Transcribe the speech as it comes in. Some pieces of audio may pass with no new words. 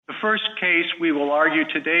The first case we will argue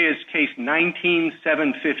today is case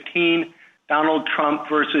 19-715, Donald Trump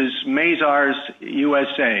versus Mazars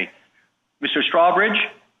USA. Mr. Strawbridge?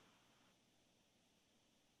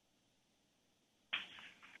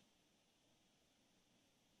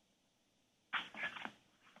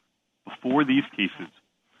 Before these cases,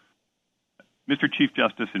 Mr. Chief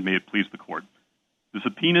Justice, and may it please the Court, the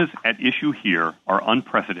subpoenas at issue here are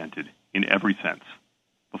unprecedented in every sense.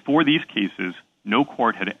 Before these cases, no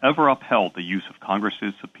court had ever upheld the use of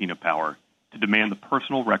Congress's subpoena power to demand the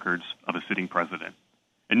personal records of a sitting president,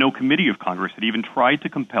 and no committee of Congress had even tried to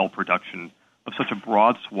compel production of such a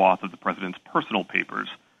broad swath of the president's personal papers,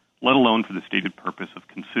 let alone for the stated purpose of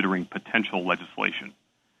considering potential legislation.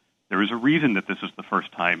 There is a reason that this is the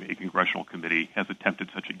first time a congressional committee has attempted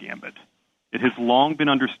such a gambit. It has long been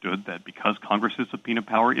understood that because Congress's subpoena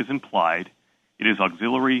power is implied, it is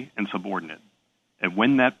auxiliary and subordinate. And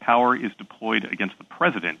when that power is deployed against the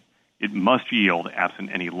president, it must yield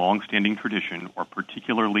absent any long-standing tradition or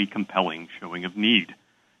particularly compelling showing of need.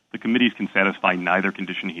 The committees can satisfy neither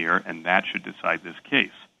condition here, and that should decide this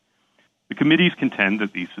case. The committees contend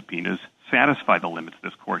that these subpoenas satisfy the limits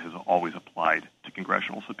this court has always applied to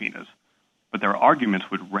congressional subpoenas, but their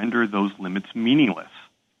arguments would render those limits meaningless.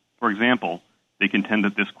 For example, they contend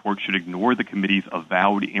that this court should ignore the committee's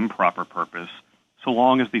avowed improper purpose so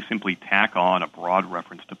long as they simply tack on a broad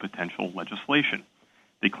reference to potential legislation.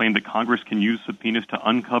 They claim that Congress can use subpoenas to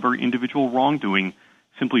uncover individual wrongdoing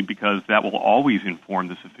simply because that will always inform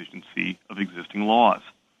the sufficiency of existing laws.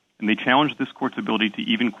 And they challenge this court's ability to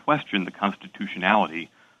even question the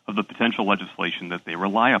constitutionality of the potential legislation that they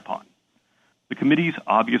rely upon. The committee's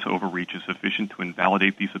obvious overreach is sufficient to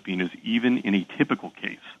invalidate these subpoenas even in a typical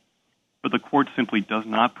case, but the court simply does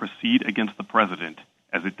not proceed against the president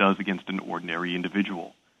as it does against an ordinary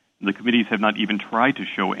individual. The committees have not even tried to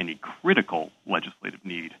show any critical legislative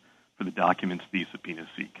need for the documents these subpoenas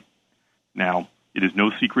seek. Now, it is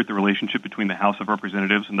no secret the relationship between the House of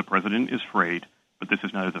Representatives and the president is frayed, but this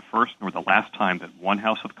is neither the first nor the last time that one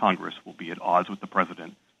House of Congress will be at odds with the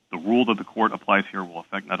president. The rule that the court applies here will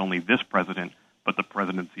affect not only this president, but the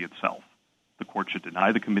presidency itself. The court should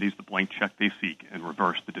deny the committees the blank check they seek and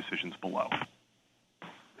reverse the decisions below.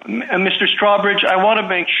 Mr. Strawbridge, I want to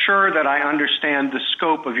make sure that I understand the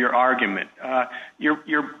scope of your argument.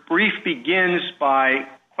 Your brief begins by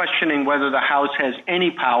questioning whether the House has any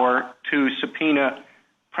power to subpoena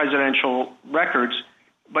presidential records,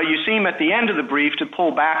 but you seem at the end of the brief to pull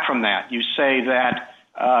back from that. You say that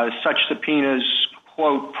such subpoenas,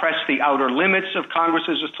 quote, press the outer limits of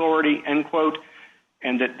Congress's authority, end quote,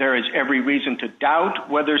 and that there is every reason to doubt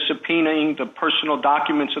whether subpoenaing the personal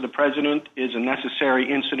documents of the president is a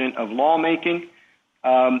necessary incident of lawmaking.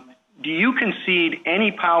 Do you concede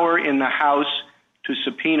any power in the House to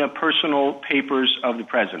subpoena personal papers of the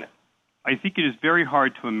president? I think it is very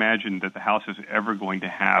hard to imagine that the House is ever going to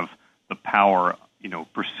have the power,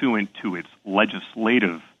 pursuant to its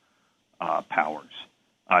legislative powers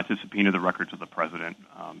to subpoena the records of the president,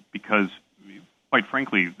 because quite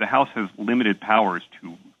frankly, the House has limited powers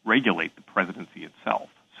to regulate the presidency itself.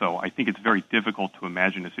 So I think it's very difficult to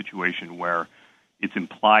imagine a situation where it's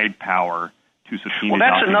implied power to subpoena. Well,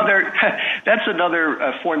 that's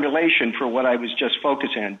another formulation for what I was just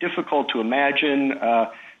focusing on. Difficult to imagine,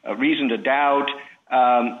 a reason to doubt.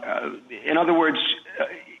 In other words,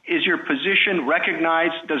 is your position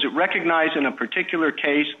recognized? Does it recognize in a particular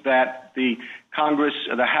case that the Congress,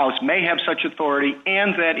 the House may have such authority,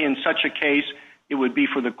 and that in such a case it would be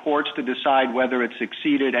for the courts to decide whether it's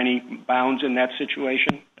exceeded any bounds in that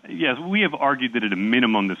situation? Yes, we have argued that at a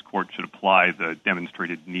minimum this court should apply the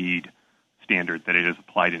demonstrated need standard that it has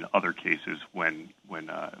applied in other cases when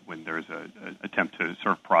there's an attempt to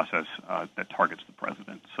serve process that targets the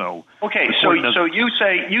president. So okay, so you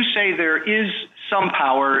say there is some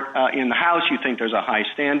power in the House. You think there's a high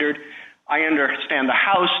standard. I understand the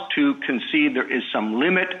House to concede there is some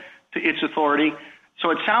limit to its authority. So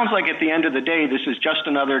it sounds like at the end of the day, this is just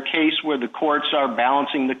another case where the courts are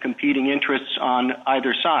balancing the competing interests on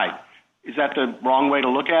either side. Is that the wrong way to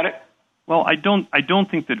look at it? Well, I don't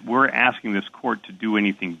think that we're asking this court to do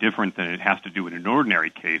anything different than it has to do in an ordinary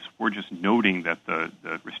case. We're just noting that the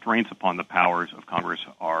restraints upon the powers of Congress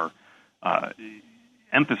are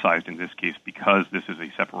emphasized in this case because this is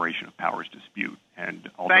a separation of powers dispute. And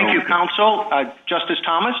thank you, counsel. Justice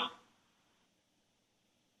Thomas?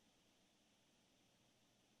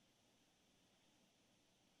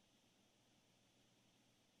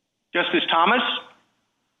 Justice Thomas?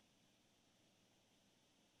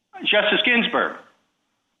 Justice Ginsburg?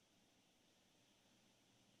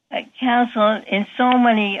 Counsel, in so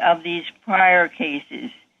many of these prior cases,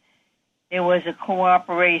 there was a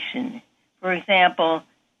cooperation. For example,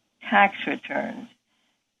 tax returns.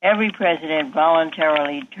 Every president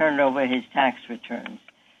voluntarily turned over his tax returns.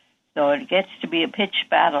 So it gets to be a pitched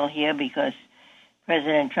battle here because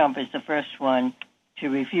President Trump is the first one to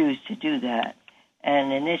refuse to do that.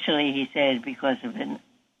 And initially he said because of an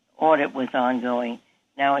audit was ongoing.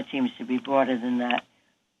 Now it seems to be broader than that.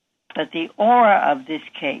 But the aura of this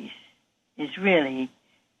case is really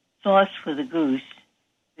sauce for the goose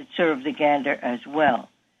that served the gander as well.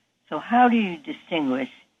 So how do you distinguish,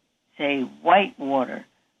 say, Whitewater,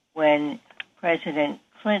 when President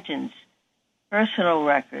Clinton's personal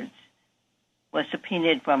records were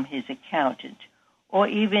subpoenaed from his accountant, or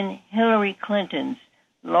even Hillary Clinton's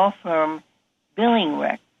law firm billing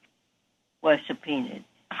record was subpoenaed?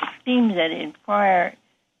 It seems that in prior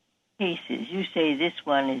cases, you say this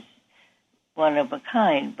one is one of a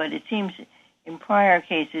kind, but it seems in prior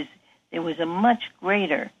cases there was a much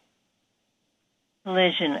greater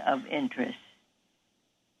collision of interests.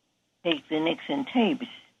 Take the Nixon tapes.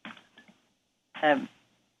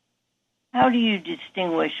 How do you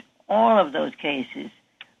distinguish all of those cases,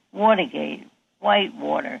 Watergate,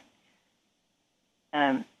 Whitewater,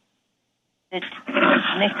 the Nixon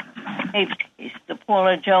tapes case, the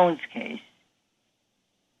Paula Jones case?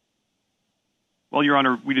 Well, Your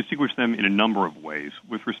Honor, we distinguish them in a number of ways.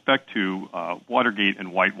 With respect to Watergate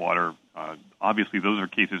and Whitewater, obviously those are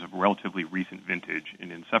cases of relatively recent vintage,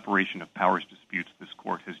 and in separation of powers disputes, this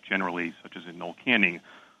court has generally, such as in Noel Canning,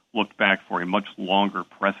 looked back for a much longer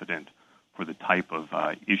precedent for the type of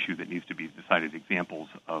issue that needs to be decided, examples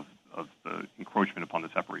of the encroachment upon the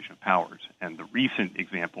separation of powers. And the recent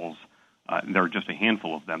examples, and there are just a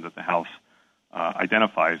handful of them that the House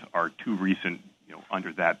identifies, are too recent,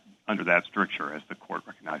 under that stricture, as the court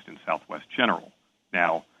recognized in Southwest General.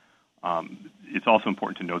 Now, it's also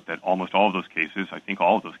important to note that almost all of those cases, I think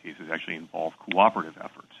all of those cases, actually involve cooperative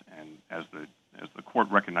efforts. And as the court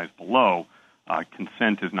recognized below,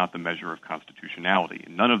 consent is not the measure of constitutionality.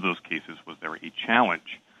 In none of those cases was there a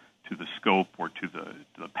challenge to the scope or to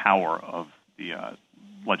the power of the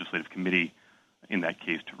legislative committee in that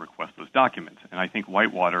case to request those documents. And I think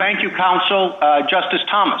Whitewater... Thank you, counsel. Justice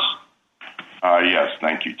Thomas. Yes,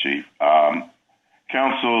 thank you, Chief.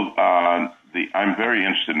 Counsel, I'm very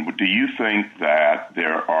interested in, do you think that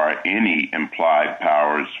there are any implied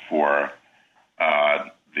powers for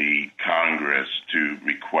the Congress to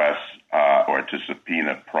request or to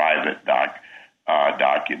subpoena private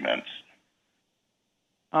documents?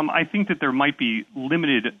 I think that there might be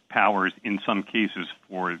limited powers in some cases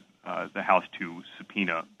for the House to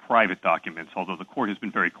subpoena private documents, although the court has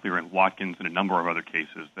been very clear in Watkins and a number of other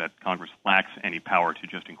cases that Congress lacks any power to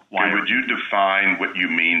just inquire. And would you define what you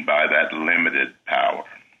mean by that limited power?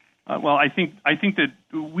 Well, I think that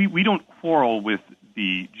we don't quarrel with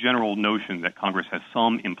the general notion that Congress has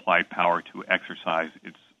some implied power to exercise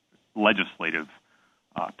its legislative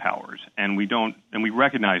powers, and we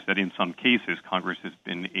recognize that in some cases Congress has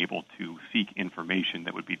been able to seek information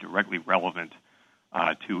that would be directly relevant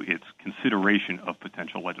to its consideration of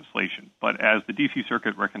potential legislation. But as the D.C.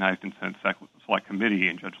 Circuit recognized in Senate Select Committee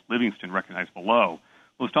and Judge Livingston recognized below,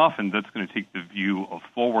 most often that's going to take the view of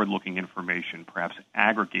forward-looking information, perhaps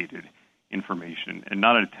aggregated information, and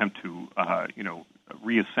not an attempt to,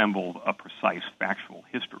 reassemble a precise factual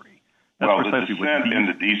history. That's the dissent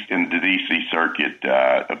in the D.C. Circuit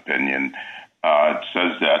opinion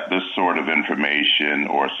says that this sort of information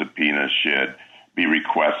or subpoena should be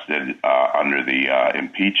requested under the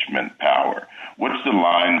impeachment power. What's the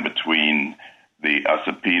line between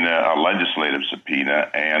a legislative subpoena,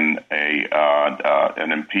 and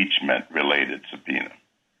an impeachment-related subpoena?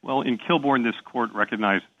 Well, in Kilbourne, this court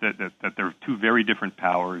recognized that there are two very different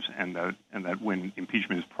powers, and that when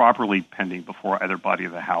impeachment is properly pending before either body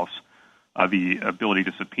of the House, the ability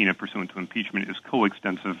to subpoena pursuant to impeachment is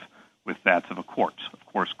coextensive with that of a court. Of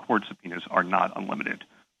course, court subpoenas are not unlimited.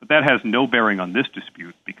 But that has no bearing on this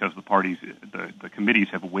dispute because the committees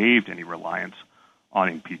have waived any reliance on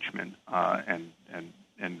impeachment, and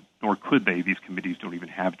nor could they. These committees don't even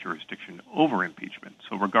have jurisdiction over impeachment.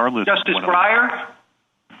 So regardless... Justice Breyer?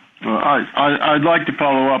 Well, I'd like to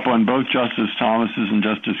follow up on both Justice Thomas's and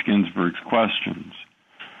Justice Ginsburg's questions.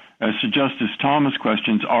 As to Justice Thomas'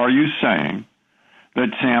 questions, are you saying that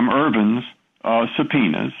Sam Ervin's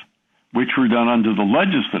subpoenas, which were done under the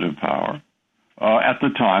legislative power at the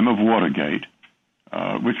time of Watergate,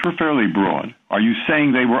 which were fairly broad, are you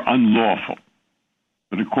saying they were unlawful,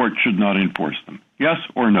 that a court should not enforce them? Yes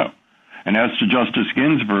or no? And as to Justice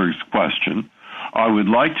Ginsburg's question, I would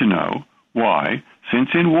like to know why, since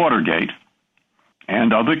in Watergate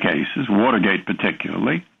and other cases, Watergate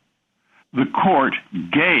particularly, the court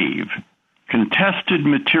gave contested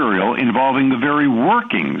material involving the very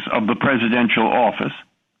workings of the presidential office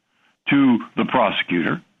to the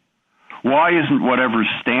prosecutor, why isn't whatever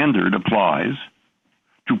standard applies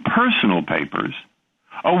to personal papers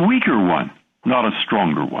a weaker one, not a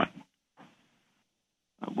stronger one?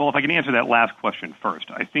 Well, if I can answer that last question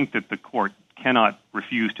first, I think that the court cannot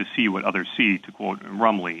refuse to see what others see, to quote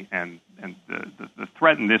Rumley, and the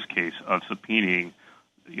threat in this case of subpoenaing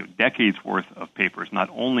decades worth of papers, not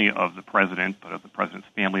only of the president, but of the president's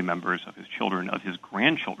family members, of his children, of his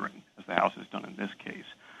grandchildren, as the House has done in this case,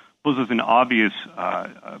 poses an obvious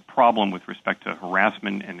problem with respect to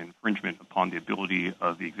harassment and infringement upon the ability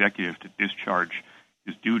of the executive to discharge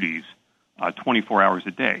his duties 24 hours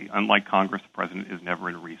a day. Unlike Congress, the president is never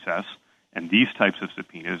in recess, and these types of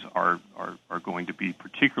subpoenas are going to be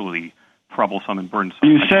particularly troublesome and burdensome.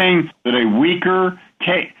 Are you saying that a weaker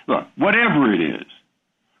case, look, whatever it is,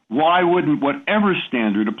 why wouldn't whatever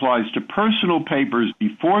standard applies to personal papers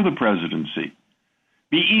before the presidency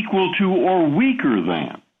be equal to or weaker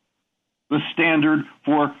than the standard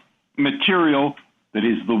for material that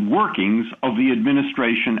is the workings of the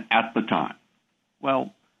administration at the time?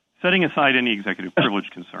 Well, setting aside any executive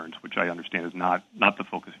privilege concerns, which I understand is not the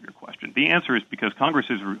focus of your question, the answer is because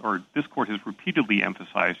this court has repeatedly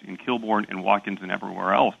emphasized in Kilbourne and Watkins and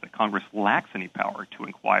everywhere else that Congress lacks any power to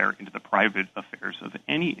inquire into the private affairs of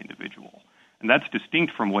any individual. And that's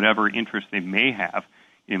distinct from whatever interest they may have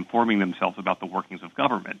in informing themselves about the workings of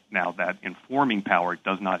government. Now, that informing power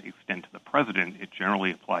does not extend to the president. It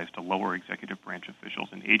generally applies to lower executive branch officials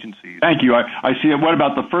and agencies. Thank you. I see it. What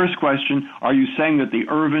about the first question? Are you saying that the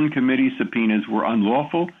Ervin Committee subpoenas were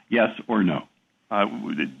unlawful? Yes or no?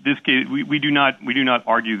 This case, we do not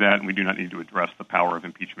argue that, and we do not need to address the power of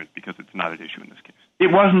impeachment because it's not an issue in this case.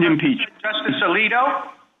 It wasn't impeachment. Justice Alito?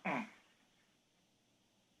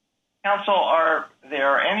 Counsel, are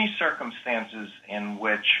there any circumstances in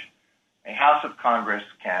which a House of Congress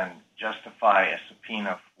can justify a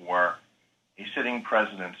subpoena for a sitting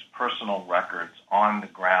president's personal records on the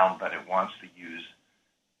ground that it wants to use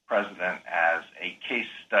the president as a case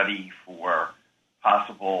study for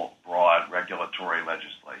possible broad regulatory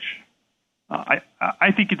legislation?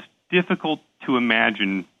 I think it's difficult to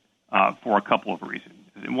imagine for a couple of reasons.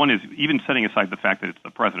 One is, even setting aside the fact that it's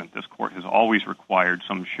the president, this court has always required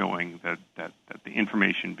some showing that the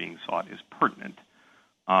information being sought is pertinent.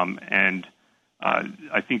 And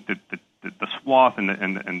I think that the swath and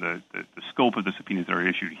the scope of the subpoenas that are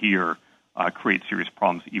issued here create serious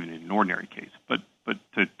problems even in an ordinary case. But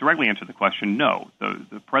to directly answer the question, no.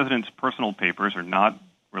 The president's personal papers are not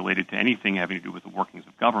related to anything having to do with the workings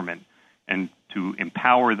of government. And to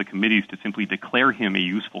empower the committees to simply declare him a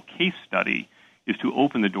useful case study is to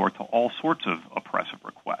open the door to all sorts of oppressive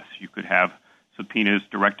requests. You could have subpoenas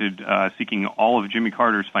directed seeking all of Jimmy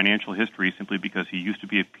Carter's financial history simply because he used to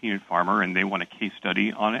be a peanut farmer and they want a case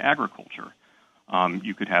study on agriculture.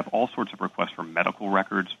 You could have all sorts of requests for medical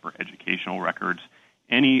records, for educational records,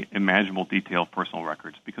 any imaginable detail of personal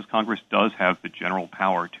records, because Congress does have the general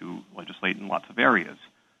power to legislate in lots of areas.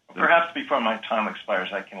 Perhaps before my time expires,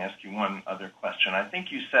 I can ask you one other question. I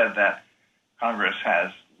think you said that Congress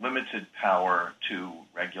has limited power to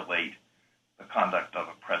regulate the conduct of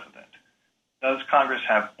a president. Does Congress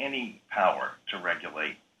have any power to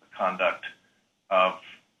regulate the conduct of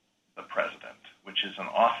the president, which is an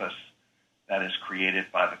office that is created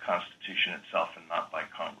by the Constitution itself and not by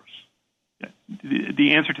Congress?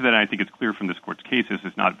 The answer to that, I think it's clear from this court's cases,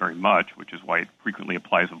 is not very much, which is why it frequently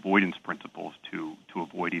applies avoidance principles to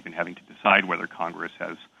avoid even having to decide whether Congress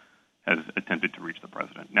has attempted to reach the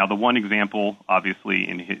president. Now, the one example, obviously,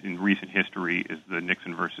 in recent history is the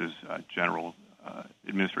Nixon versus General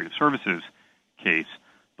Administrative Services case.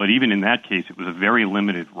 But even in that case, it was a very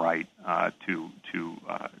limited right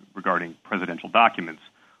regarding presidential documents.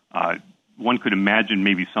 One could imagine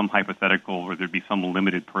maybe some hypothetical where there'd be some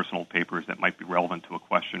limited personal papers that might be relevant to a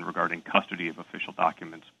question regarding custody of official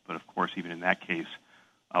documents. But of course, even in that case,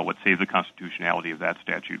 what saved the constitutionality of that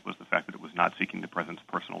statute was the fact that it was not seeking the president's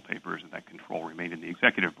personal papers and that control remained in the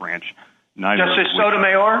executive branch. Justice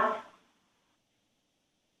Sotomayor?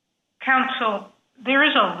 Counsel, there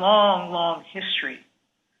is a long, long history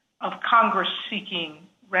of Congress seeking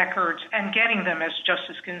records and getting them, as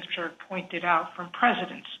Justice Ginsburg pointed out, from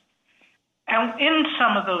presidents. And in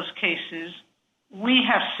some of those cases, we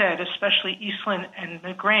have said, especially Eastland and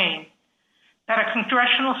McGrain, that a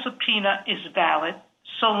congressional subpoena is valid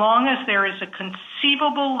so long as there is a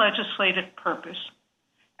conceivable legislative purpose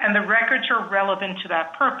and the records are relevant to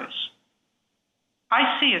that purpose.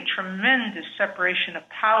 I see a tremendous separation of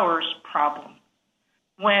powers problem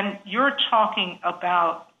when you're talking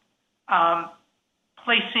about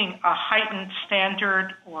placing a heightened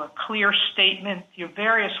standard or a clear statement, your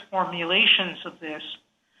various formulations of this,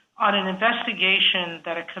 on an investigation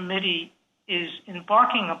that a committee is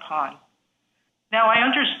embarking upon. Now, I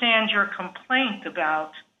understand your complaint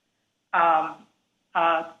about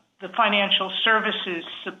the financial services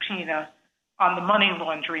subpoena on the money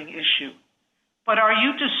laundering issue, but are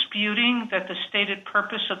you disputing that the stated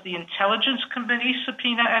purpose of the Intelligence Committee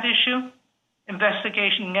subpoena at issue,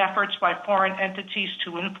 investigating efforts by foreign entities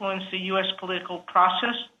to influence the U.S. political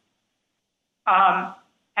process,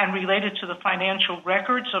 and related to the financial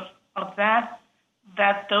records of that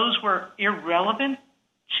those were irrelevant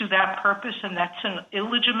to that purpose, and that's an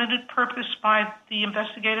illegitimate purpose by the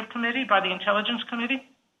investigative committee, by the Intelligence Committee?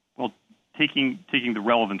 Well, taking the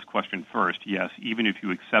relevance question first, yes, even if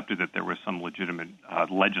you accepted that there was some legitimate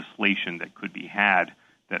legislation that could be had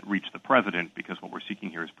that reached the president, because what we're seeking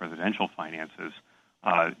here is presidential finances,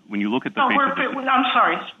 when you look at the... I'm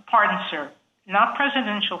sorry, pardon, sir, not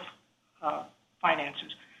presidential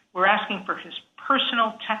finances. We're asking for his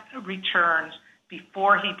personal returns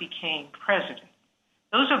before he became president.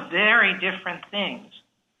 Those are very different things.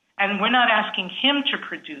 And we're not asking him to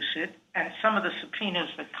produce it, and some of the subpoenas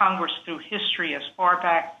that Congress, through history as far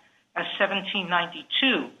back as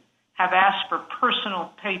 1792, have asked for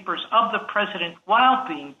personal papers of the president while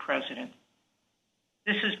being president.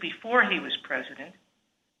 This is before he was president.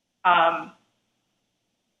 I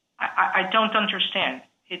don't understand.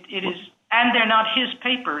 It is, and they're not his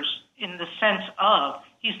papers in the sense of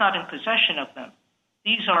he's not in possession of them.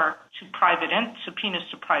 These are subpoenas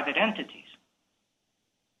to private entities.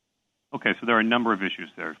 Okay, so there are a number of issues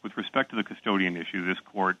there. With respect to the custodian issue, this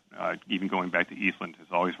court, even going back to Eastland, has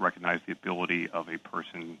always recognized the ability of a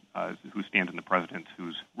person who stands in the president's,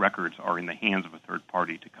 whose records are in the hands of a third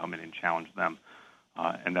party, to come in and challenge them,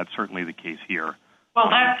 and that's certainly the case here. Well,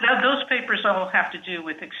 those papers all have to do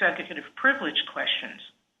with executive privilege questions,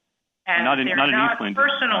 and they're not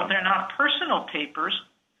personal. They're not personal papers.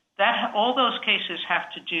 All those cases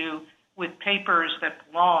have to do with papers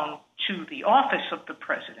that belong to the office of the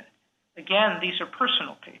president. Again, these are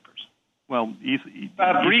personal papers. Well,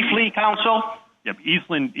 briefly, counsel. Yep,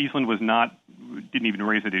 Eastland didn't even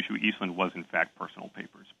raise that issue. Eastland was, in fact, personal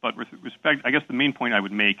papers. But with respect, I guess the main point I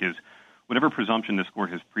would make is whatever presumption this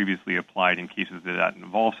court has previously applied in cases that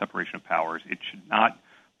involve separation of powers, it should not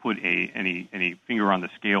put any finger on the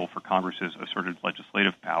scale for Congress's asserted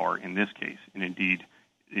legislative power in this case. And indeed,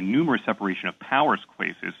 in numerous separation of powers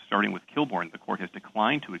cases, starting with Kilbourne, the court has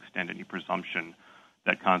declined to extend any presumption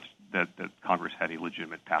that Congress had a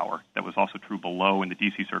legitimate power. That was also true below in the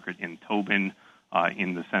D.C. Circuit, in Tobin,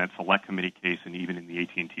 in the Senate Select Committee case, and even in the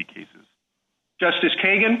AT&T cases. Justice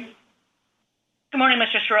Kagan? Good morning,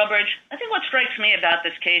 Mr. Strawbridge. I think what strikes me about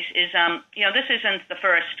this case is, this isn't the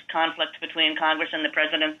first conflict between Congress and the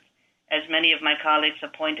president, as many of my colleagues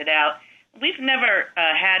have pointed out. We've never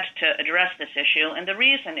had to address this issue, and the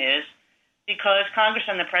reason is because Congress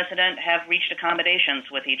and the president have reached accommodations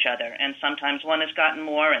with each other, and sometimes one has gotten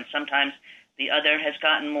more and sometimes the other has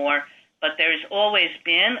gotten more, but there's always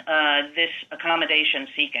been this accommodation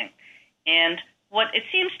seeking. And what it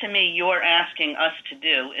seems to me you're asking us to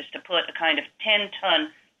do is to put a kind of 10-ton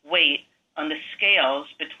weight on the scales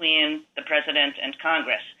between the president and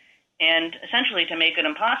Congress, and essentially to make it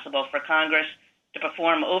impossible for Congress to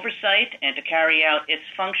perform oversight and to carry out its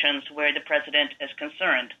functions where the president is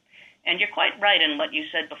concerned. And you're quite right in what you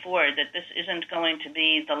said before, that this isn't going to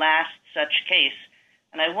be the last such case.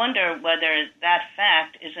 And I wonder whether that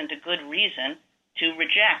fact isn't a good reason to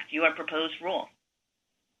reject your proposed rule.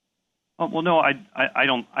 Well, no, I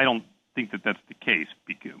don't think that that's the case.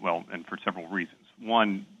 And for several reasons.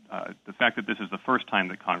 One, the fact that this is the first time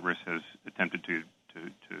that Congress has attempted to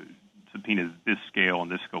subpoena this scale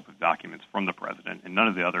and this scope of documents from the president, and none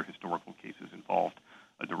of the other historical cases involved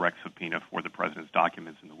a direct subpoena for the president's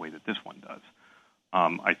documents in the way that this one does.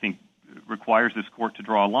 I think requires this court to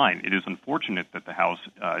draw a line. It is unfortunate that the House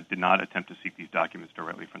did not attempt to seek these documents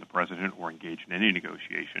directly from the president or engage in any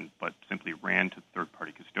negotiation, but simply ran to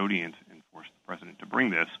third-party custodians and forced the president to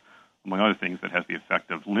bring this, among other things, that has the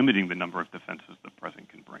effect of limiting the number of defenses the president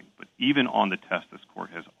can bring. But even on the test this court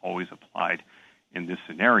has always applied in this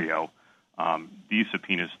scenario, these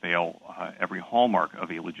subpoenas fail every hallmark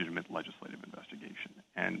of a legitimate legislative investigation.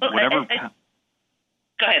 And whatever...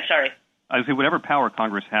 Go ahead, sorry. I would say whatever power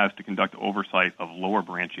Congress has to conduct oversight of lower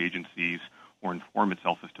branch agencies or inform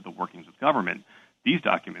itself as to the workings of government, these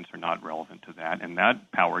documents are not relevant to that, and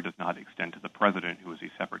that power does not extend to the president, who is a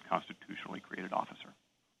separate constitutionally created officer.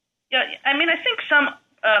 Yeah, I mean, I think some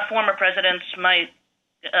former presidents might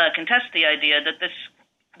contest the idea that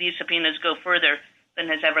these subpoenas go further than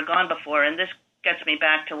has ever gone before, and this gets me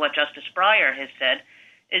back to what Justice Breyer has said,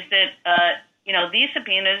 is that, these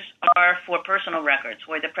subpoenas are for personal records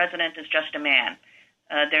where the president is just a man.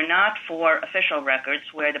 They're not for official records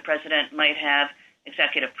where the president might have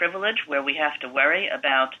executive privilege, where we have to worry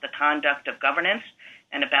about the conduct of governance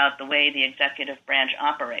and about the way the executive branch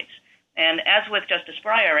operates. And as with Justice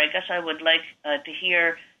Breyer, I guess I would like to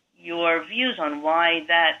hear your views on why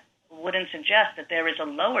that wouldn't suggest that there is a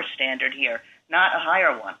lower standard here, not a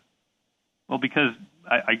higher one. Well, because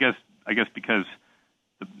I guess because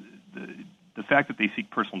the fact that they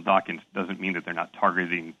seek personal documents doesn't mean that they're not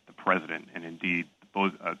targeting the president. And indeed,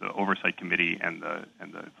 both the Oversight Committee and the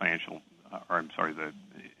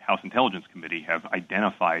House Intelligence Committee have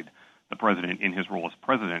identified the president in his role as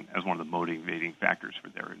president as one of the motivating factors for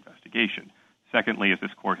their investigation. Secondly, as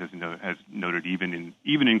this court has noted, even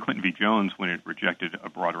in Clinton v. Jones, when it rejected a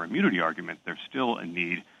broader immunity argument, there's still a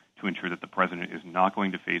need to ensure that the president is not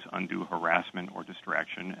going to face undue harassment or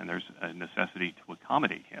distraction, and there's a necessity to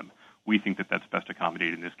accommodate him. We think that that's best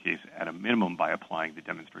accommodated in this case at a minimum by applying the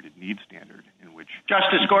demonstrated need standard, in which...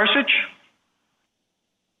 Justice Gorsuch?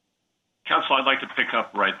 Counsel, I'd like to pick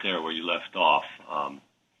up right there where you left off.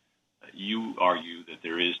 You argue that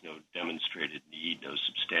there is no demonstrated need, no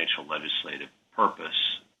substantial legislative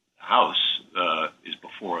purpose. The House is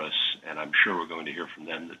before us, and I'm sure we're going to hear from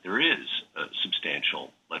them that there is a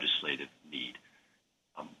substantial legislative need.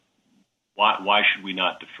 Why should we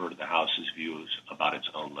not defer to the House's views about its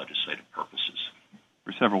own legislative purposes?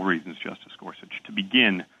 For several reasons, Justice Gorsuch. To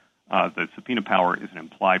begin, the subpoena power is an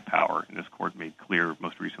implied power, and this court made clear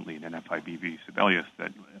most recently in NFIB v. Sebelius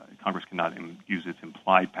that Congress cannot use its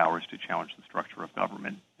implied powers to challenge the structure of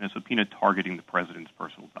government. And a subpoena targeting the president's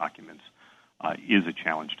personal documents is a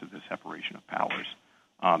challenge to the separation of powers.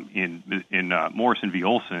 In Morrison v.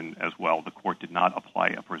 Olson as well, the court did not apply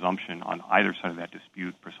a presumption on either side of that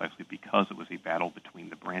dispute precisely because it was a battle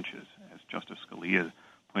between the branches. As Justice Scalia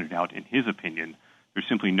pointed out in his opinion, there's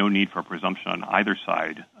simply no need for a presumption on either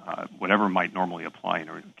side, whatever might normally apply in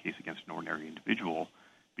a case against an ordinary individual,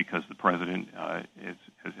 because the president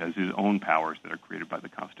has his own powers that are created by the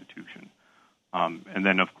Constitution. And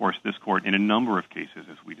then, of course, this court, in a number of cases,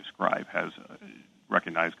 as we describe, has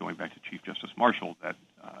recognized, going back to Chief Justice Marshall, that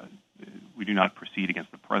we do not proceed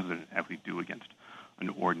against the president as we do against an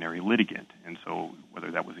ordinary litigant. And so whether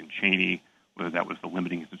that was in Cheney, whether that was the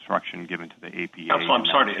limiting instruction given to the APA. Counsel, I'm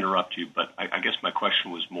sorry to interrupt you, but I guess my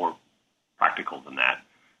question was more practical than that.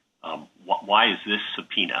 Why is this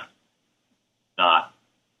subpoena not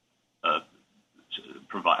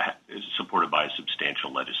supported by a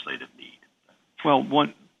substantial legislative need? Well,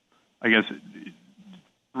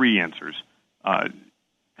 three answers.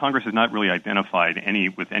 Congress has not really identified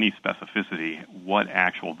with any specificity what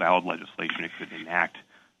actual valid legislation it could enact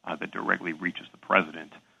that directly reaches the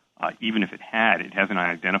president. Even if it had, it hasn't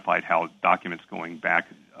identified how documents going back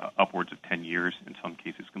upwards of 10 years, in some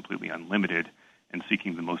cases completely unlimited, and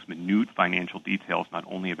seeking the most minute financial details, not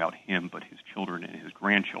only about him, but his children and his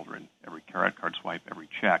grandchildren, every credit card swipe, every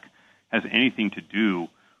check, has anything to do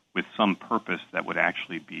with some purpose that would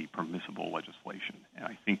actually be permissible legislation. And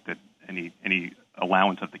I think that any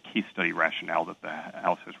allowance of the case study rationale that the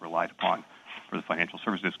House has relied upon for the Financial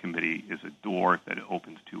Services Committee is a door that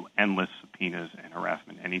opens to endless subpoenas and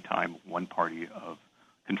harassment anytime one party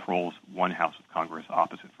controls one House of Congress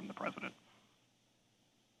opposite from the president.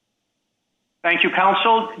 Thank you,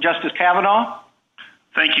 counsel. Justice Kavanaugh?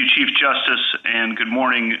 Thank you, Chief Justice, and good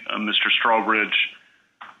morning, Mr. Strawbridge.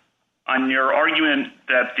 On your argument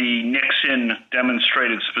that the Nixon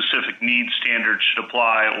demonstrated specific needs standard should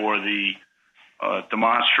apply, or the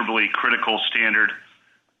demonstrably critical standard,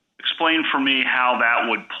 explain for me how that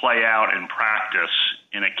would play out in practice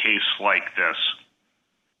in a case like this.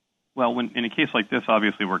 Well, in a case like this,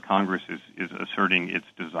 obviously, where Congress is asserting its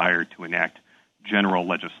desire to enact general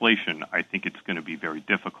legislation, I think it's going to be very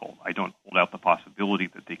difficult. I don't hold out the possibility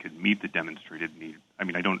that they could meet the demonstrated need. I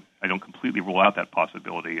mean, I don't completely rule out that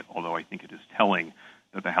possibility, although I think it is telling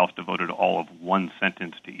that the House devoted all of one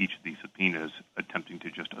sentence to each of these subpoenas, attempting to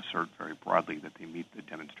just assert very broadly that they meet the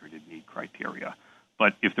demonstrated need criteria.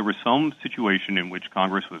 But if there was some situation in which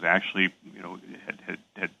Congress was actually,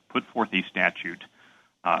 had put forth a statute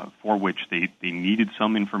for which they needed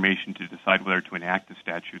some information to decide whether to enact the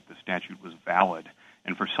statute was valid,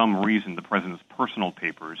 and for some reason the president's personal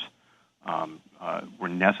papers were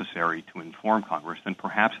necessary to inform Congress, then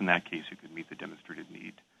perhaps in that case it could meet the demonstrated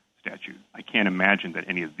need statute. I can't imagine that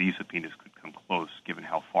any of these subpoenas could come close, given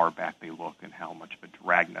how far back they look and how much of a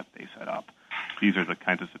dragnet they set up. These are the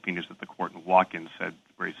kinds of subpoenas that the court in Watkins said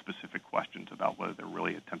very specific questions about whether they're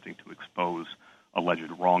really attempting to expose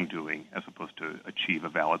alleged wrongdoing as opposed to achieve a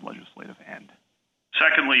valid legislative end.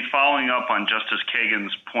 Secondly, following up on Justice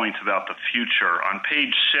Kagan's point about the future, on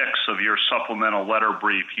page 6 of your supplemental letter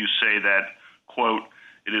brief, you say that, quote,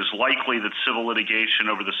 it is likely that civil litigation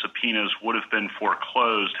over the subpoenas would have been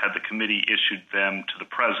foreclosed had the committee issued them to the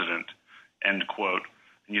president, end quote.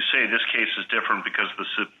 And you say this case is different because the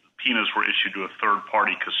subpoenas were issued to a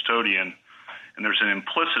third-party custodian. And there's an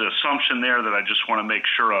implicit assumption there that I just want to make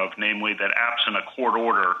sure of, namely that absent a court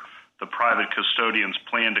order, the private custodians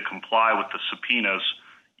plan to comply with the subpoenas,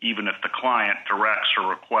 even if the client directs or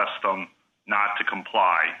requests them not to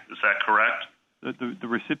comply. Is that correct? The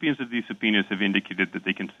recipients of these subpoenas have indicated that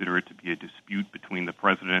they consider it to be a dispute between the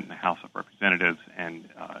President and the House of Representatives, and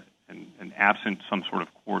absent some sort of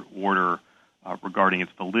court order regarding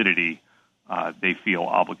its validity, they feel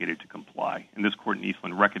obligated to comply. And this court in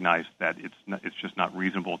Eastland recognized that it's just not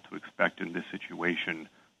reasonable to expect in this situation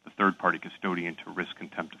the third-party custodian to risk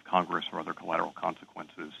contempt of Congress or other collateral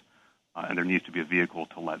consequences, and there needs to be a vehicle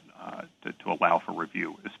to allow for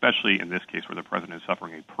review, especially in this case where the President is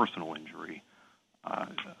suffering a personal injury.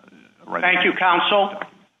 Thank you, counsel.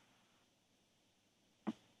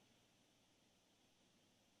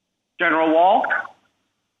 General Wall.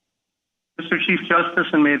 Mr. Chief Justice,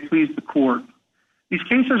 and may it please the court, these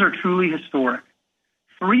cases are truly historic.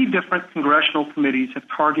 3 different congressional committees have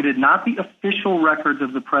targeted not the official records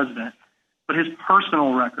of the president, but his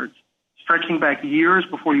personal records, stretching back years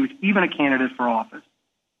before he was even a candidate for office.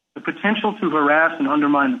 The potential to harass and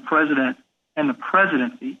undermine the president and the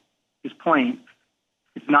presidency is plain.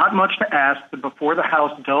 It's not much to ask that before the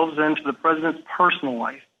House delves into the president's personal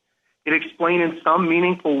life, it explain in some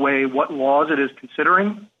meaningful way what laws it is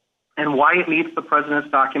considering and why it needs the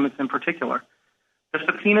president's documents in particular. The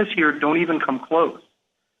subpoenas here don't even come close.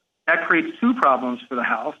 That creates 2 problems for the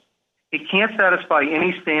House. It can't satisfy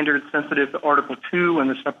any standards sensitive to Article 2 and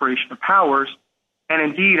the separation of powers, and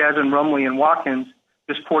indeed, as in Rumley and Watkins,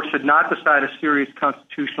 this court should not decide a serious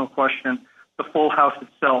constitutional question the full House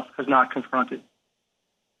itself has not confronted.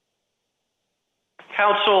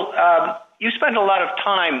 Counsel, you spent a lot of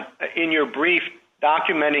time in your brief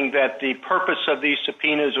documenting that the purpose of these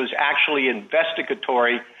subpoenas was actually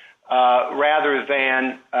investigatory rather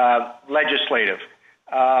than legislative.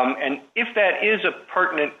 And if that is a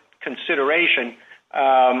pertinent consideration,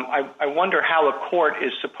 I wonder how a court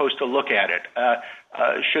is supposed to look at it.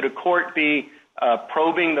 Should a court be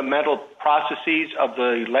probing the mental processes of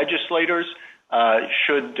the legislators?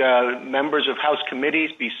 Should members of House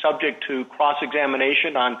committees be subject to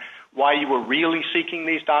cross-examination on why you were really seeking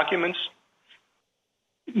these documents?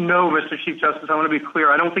 No, Mr. Chief Justice, I want to be clear.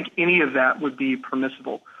 I don't think any of that would be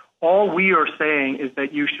permissible. All we are saying is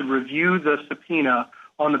that you should review the subpoena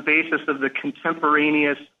on the basis of the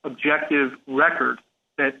contemporaneous objective record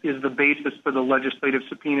that is the basis for the legislative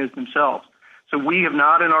subpoenas themselves. So we have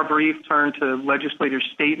not in our brief turned to legislators'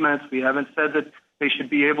 statements. We haven't said that they should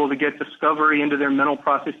be able to get discovery into their mental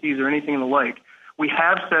processes or anything of the like. We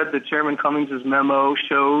have said that Chairman Cummings' memo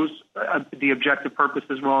shows the objective purpose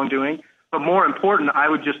is wrongdoing. But more important, I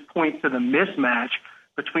would just point to the mismatch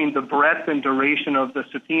between the breadth and duration of the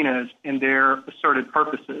subpoenas and their asserted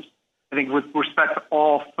purposes. I think with respect to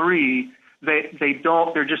all 3, they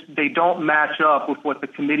don't match up with what the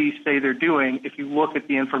committees say they're doing if you look at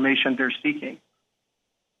the information they're seeking.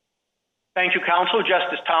 Thank you, counsel.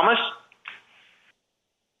 Justice Thomas.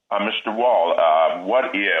 Mr. Wall,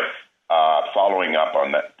 what if, following up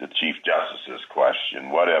on the Chief Justice's question,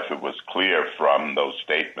 what if it was clear from those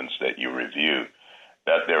statements that you reviewed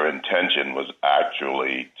that their intention was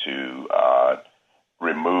actually to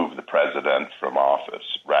remove the president from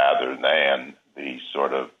office rather than the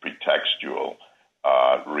sort of pretextual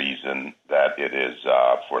reason that it is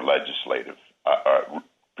for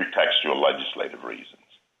pretextual legislative reasons?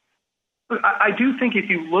 I do think if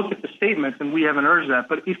you look at the statements, and we haven't urged that,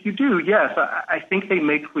 but if you do, yes, I think they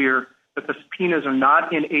make clear that the subpoenas are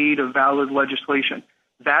not in aid of valid legislation.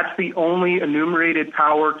 That's the only enumerated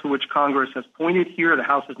power to which Congress has pointed here. The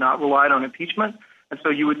House has not relied on impeachment, and so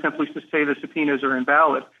you would simply say the subpoenas are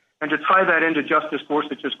invalid. And to tie that into Justice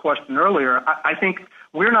Gorsuch's question earlier, I think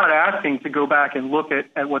we're not asking to go back and look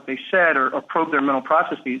at what they said or probe their mental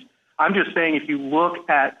processes. I'm just saying if you look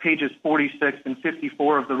at pages 46 and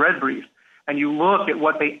 54 of the red brief, and you look at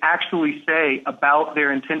what they actually say about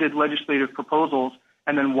their intended legislative proposals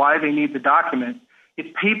and then why they need the document, it's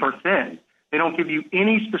paper thin. They don't give you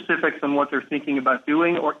any specifics on what they're thinking about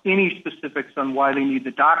doing or any specifics on why they need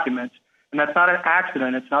the document. And that's not an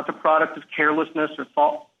accident. It's not the product of carelessness or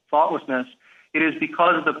thoughtlessness. It is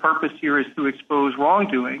because the purpose here is to expose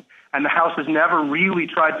wrongdoing, and the House has never really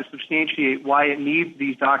tried to substantiate why it needs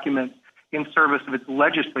these documents in service of its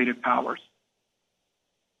legislative powers.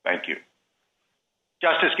 Thank you.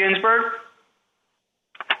 Justice Ginsburg?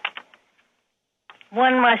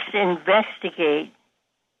 One must investigate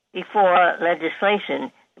before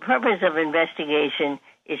legislation. The purpose of investigation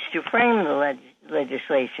is to frame the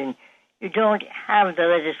legislation. You don't have the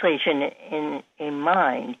legislation in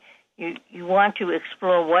mind. You want to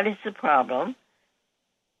explore what is the problem,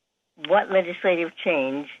 what legislative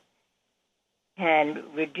change can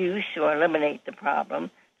reduce or eliminate the problem.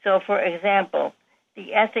 So, for example,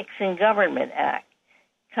 the Ethics in Government Act,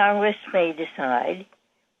 Congress may decide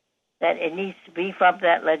that it needs to beef up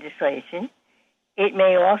that legislation. It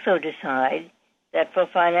may also decide that for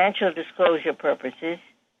financial disclosure purposes,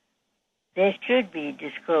 there should be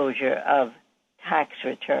disclosure of tax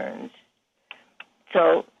returns.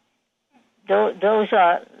 So those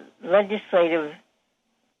are legislative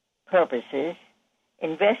purposes.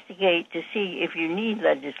 Investigate to see if you need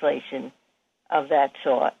legislation of that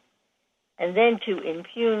sort, and then to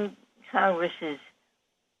impugn Congress's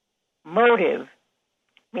motive.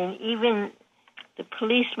 I mean, even the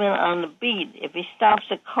policeman on the beat, if he stops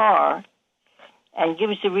a car and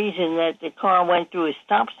gives the reason that the car went through a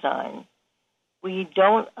stop sign, we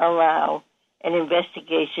don't allow an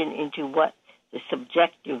investigation into what the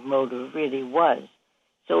subjective motive really was.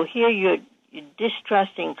 So here you're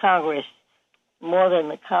distrusting Congress more than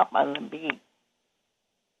the cop on the beat.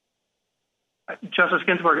 Justice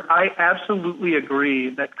Ginsburg, I absolutely agree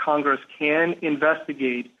that Congress can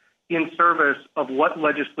investigate in service of what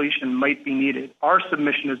legislation might be needed. Our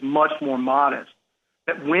submission is much more modest,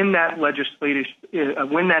 that when that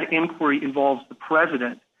inquiry involves the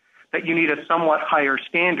president, that you need a somewhat higher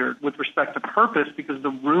standard with respect to purpose, because the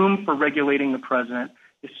room for regulating the president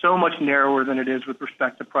is so much narrower than it is with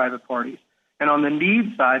respect to private parties. And on the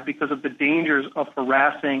need side, because of the dangers of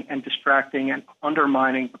harassing and distracting and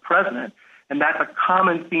undermining the president, and that's a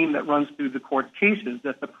common theme that runs through the court's cases,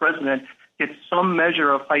 that the president gets some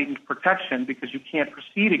measure of heightened protection because you can't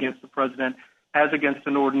proceed against the president as against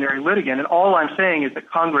an ordinary litigant. And all I'm saying is that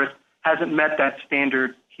Congress hasn't met that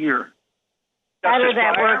standard here. How did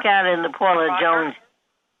that work out in the Paula Jones?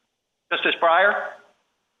 Justice Breyer?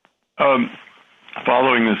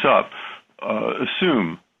 Following this up,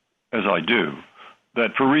 assume, as I do,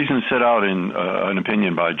 that for reasons set out in an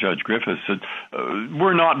opinion by Judge Griffiths, that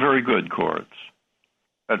we're not very good courts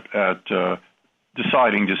at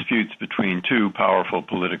deciding disputes between two powerful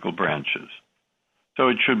political branches. So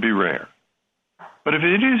it should be rare. But if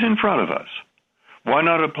it is in front of us, why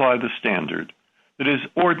not apply the standard that is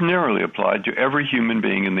ordinarily applied to every human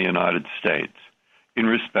being in the United States in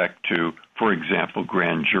respect to, for example,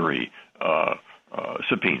 grand jury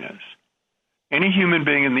subpoenas? Any human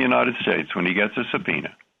being in the United States, when he gets a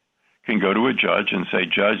subpoena, can go to a judge and say,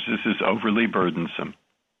 "Judge, this is overly burdensome."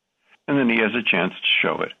 And then he has a chance to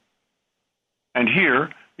show it. And here,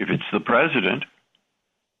 if it's the president,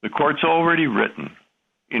 the court's already written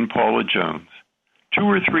in Paula Jones 2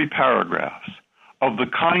 or 3 paragraphs of the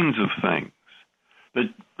kinds of things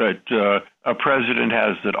that a president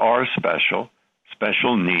has that are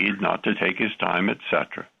special need, not to take his time,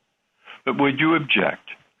 etc. But would you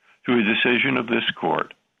object to a decision of this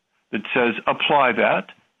court that says apply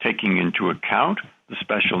that, taking into account the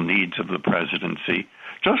special needs of the presidency,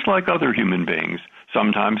 just like other human beings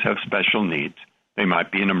sometimes have special needs? They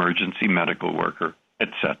might be an emergency medical worker,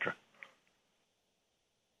 etc.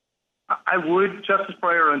 I would, Justice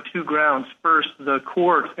Breyer, on 2 grounds. First, the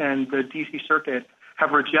court and the D.C. Circuit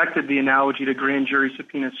have rejected the analogy to grand jury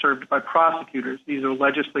subpoenas served by prosecutors. These are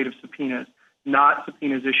legislative subpoenas, not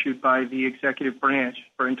subpoenas issued by the executive branch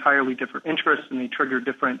for entirely different interests, and they trigger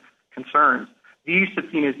different concerns. These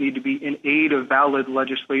subpoenas need to be in aid of valid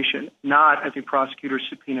legislation, not as a prosecutor's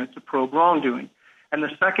subpoena to probe wrongdoing. And the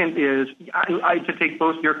second is, to take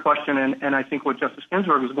both your question and I think what Justice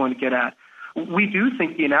Ginsburg was going to get at, we do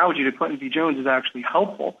think the analogy to Clinton v. Jones is actually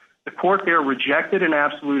helpful. The court there rejected an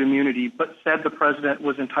absolute immunity, but said the president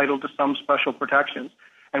was entitled to some special protections.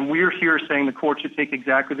 And we're here saying the court should take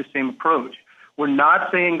exactly the same approach. We're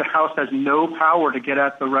not saying the House has no power to get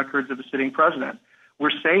at the records of a sitting president.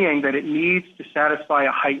 We're saying that it needs to satisfy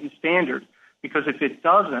a heightened standard, because if it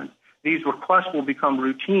doesn't, these requests will become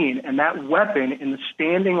routine, and that weapon in the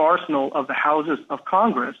standing arsenal of the houses of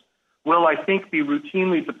Congress will, I think, be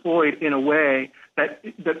routinely deployed in a way that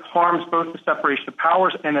harms both the separation of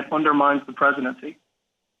powers and that undermines the presidency.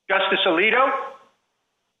 Justice Alito?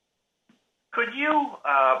 Could you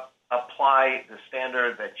apply the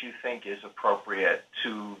standard that you think is appropriate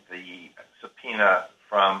to the subpoena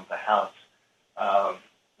from the House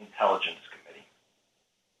Intelligence Committee?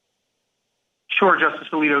 Sure, Justice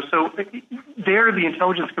Alito. So there, the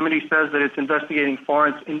Intelligence Committee says that it's investigating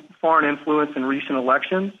foreign influence in recent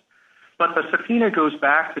elections. but the subpoena goes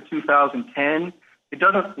back to 2010. It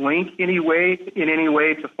doesn't link in any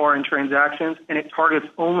way to foreign transactions, and it targets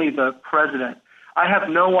only the president. I have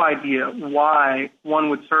no idea why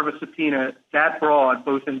one would serve a subpoena that broad,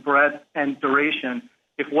 both in breadth and duration,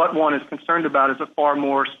 if what one is concerned about is a far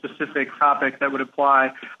more specific topic that would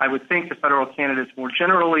apply, I would think, to federal candidates more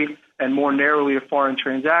generally and more narrowly to foreign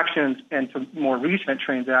transactions and to more recent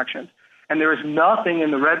transactions. And there is nothing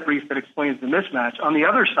in the red brief that explains the mismatch. On the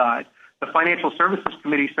other side, the Financial Services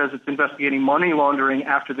Committee says it's investigating money laundering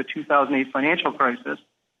after the 2008 financial crisis,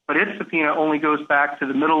 but its subpoena only goes back to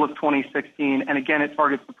the middle of 2016, and again, it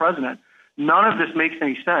targets the president. None of this makes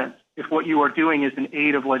any sense if what you are doing is in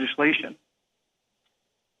aid of legislation.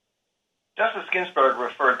 Justice Ginsburg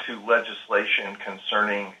referred to legislation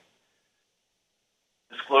concerning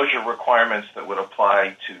disclosure requirements that would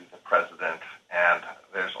apply to the president, and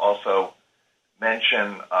there's also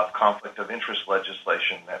mention of conflict of interest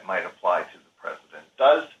legislation that might apply to the president.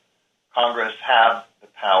 Does Congress have the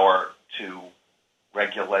power to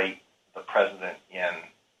regulate the president in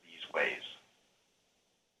these ways?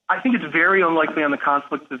 I think it's very unlikely on the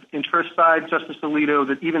conflict of interest side, Justice Alito,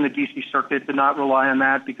 that even the D.C. Circuit did not rely on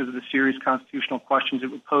that because of the serious constitutional questions it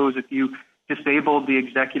would pose if you disabled the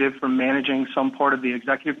executive from managing some part of the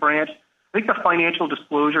executive branch. I think the financial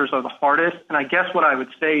disclosures are the hardest, and I guess what I would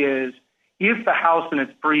say is if the House in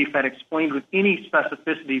its brief had explained with any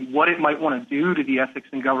specificity what it might want to do to the Ethics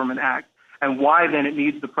in Government Act and why then it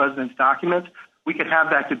needs the president's documents, we could have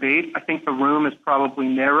that debate. I think the room is probably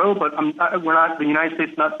narrow, but the United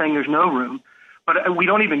States is not saying there's no room. But we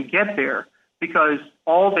don't even get there because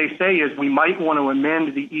all they say is we might want to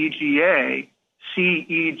amend the EGA,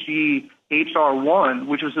 CEG HR1,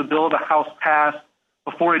 which was a bill the House passed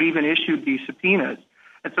before it even issued these subpoenas.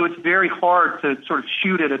 And so it's very hard to sort of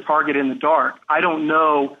shoot at a target in the dark. I don't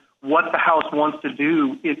know what the House wants to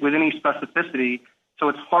do with any specificity, so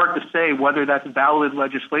it's hard to say whether that's valid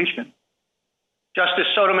legislation. Justice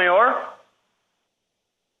Sotomayor?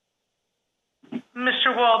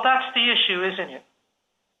 Mr. Wall, that's the issue, isn't it?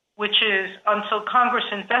 Which is until Congress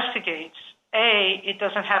investigates, A, it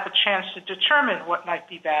doesn't have a chance to determine what might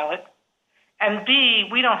be valid, and B,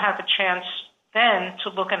 we don't have a chance then to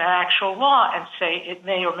look at an actual law and say it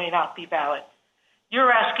may or may not be valid.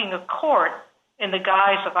 You're asking a court in the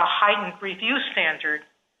guise of a heightened review standard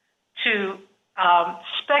to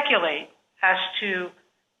speculate as to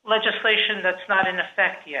legislation that's not in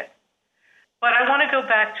effect yet. But I want to go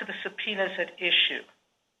back to the subpoenas at issue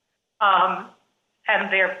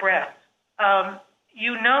and their breadth.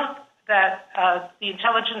 You note that the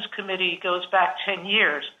Intelligence Committee goes back 10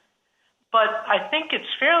 years, but I think it's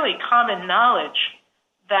fairly common knowledge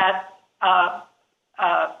that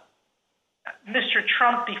Mr.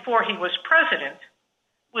 Trump, before he was president,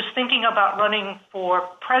 was thinking about running for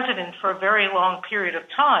president for a very long period of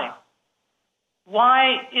time.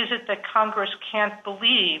 Why is it that Congress can't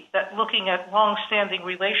believe that looking at long-standing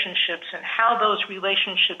relationships and how those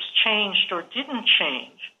relationships changed or didn't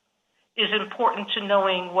change is important to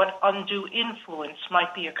knowing what undue influence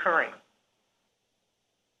might be occurring?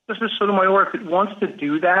 Justice Sotomayor, if it wants to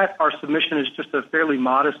do that, our submission is just a fairly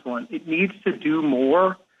modest one. It needs to do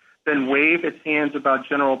more than wave its hands about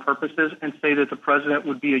general purposes and say that the president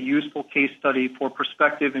would be a useful case study for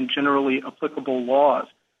prospective and generally applicable laws.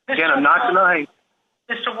 Again, I'm not denying.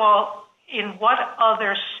 Mr. Wall, in what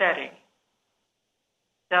other setting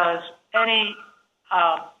does any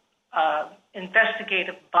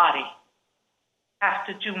investigative body have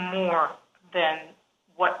to do more than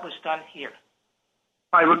what was done here?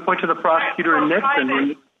 I would point to the prosecutor in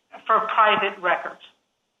Nixon. For private records.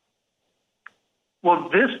 Well,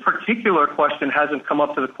 this particular question hasn't come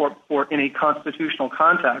up to the court before in a constitutional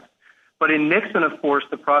context. But in Nixon, of course,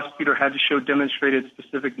 the prosecutor had to show demonstrated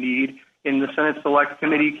specific need. In the Senate Select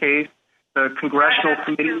Committee case, the Congressional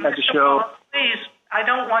Committee had to show... Please, I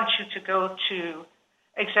don't want you to go to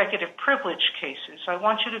executive privilege cases. I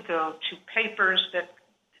want you to go to papers that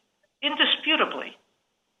indisputably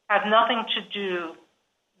have nothing to do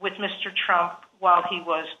with Mr. Trump while he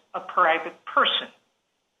was a private person.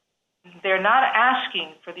 They're not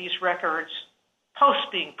asking for these records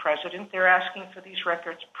post-being president. They're asking for these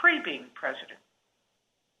records pre-being president.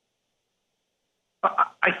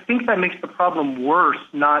 I think that makes the problem worse,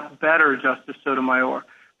 not better, Justice Sotomayor.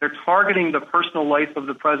 They're targeting the personal life of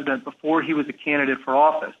the president before he was a candidate for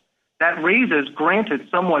office. That raises, granted,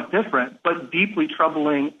 somewhat different, but deeply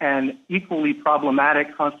troubling and equally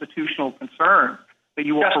problematic constitutional concerns that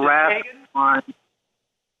you will harass on.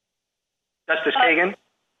 Justice Kagan?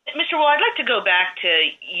 Mr. Wall, I'd like to go back to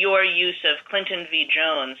your use of Clinton v.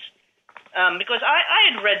 Jones because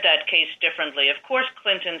I had read that case differently. Of course,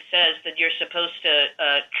 Clinton says that you're supposed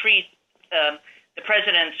to treat the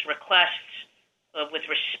president's requests with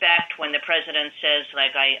respect when the president says,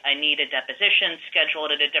 like, I need a deposition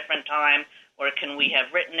scheduled at a different time, or can we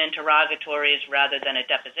have written interrogatories rather than a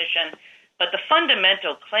deposition? But the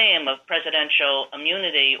fundamental claim of presidential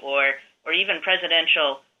immunity or even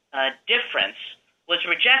presidential difference was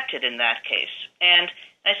rejected in that case. And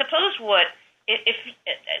I suppose what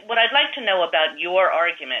I'd like to know about your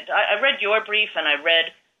argument, I read your brief and I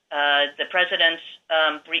read the president's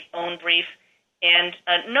own brief, and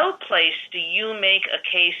no place do you make a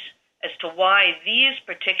case as to why these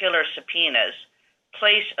particular subpoenas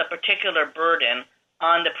place a particular burden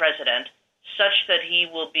on the president such that he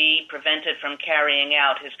will be prevented from carrying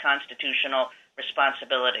out his constitutional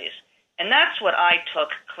responsibilities. And that's what I took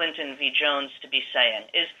Clinton v. Jones to be saying,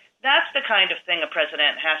 is that's the kind of thing a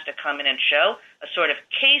president has to come in and show, a sort of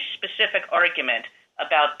case-specific argument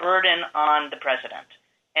about burden on the president.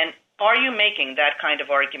 And are you making that kind of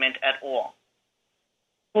argument at all?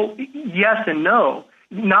 Well, yes and no.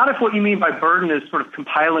 Not if what you mean by burden is sort of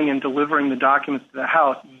compiling and delivering the documents to the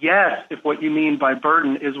House. Yes, if what you mean by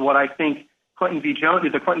burden is what I think the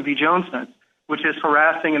Clinton v. Jones sense, which is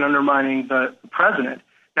harassing and undermining the president.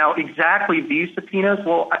 Now, exactly these subpoenas,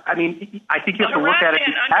 well, I mean, I think you have to look at it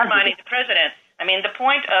as undermining the president. I mean, the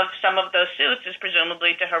point of some of those suits is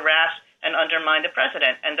presumably to harass and undermine the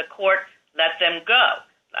president, and the court let them go,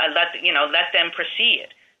 let them proceed.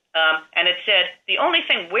 And it said, the only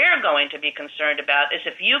thing we're going to be concerned about is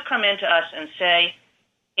if you come into us and say,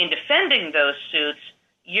 in defending those suits,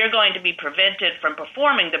 you're going to be prevented from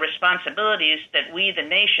performing the responsibilities that we, the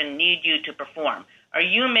nation, need you to perform. Are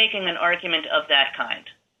you making an argument of that kind?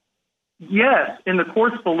 Yes. In the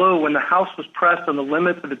courts below, when the House was pressed on the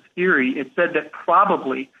limits of its theory, it said that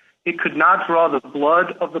probably it could not draw the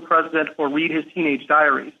blood of the president or read his teenage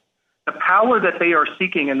diaries. The power that they are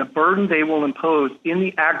seeking and the burden they will impose in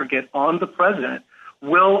the aggregate on the president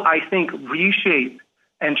will, I think, reshape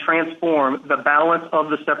and transform the balance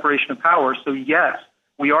of the separation of powers. So, yes,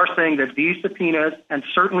 we are saying that these subpoenas, and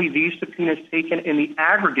certainly these subpoenas taken in the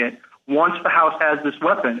aggregate, once the House has this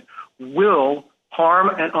weapon, will harm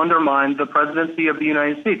and undermine the presidency of the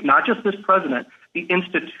United States, not just this president, the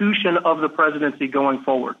institution of the presidency going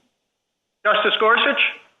forward. Justice Gorsuch?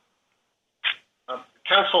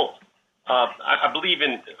 Counsel, I believe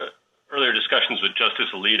in earlier discussions with Justice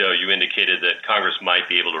Alito, you indicated that Congress might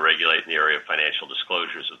be able to regulate in the area of financial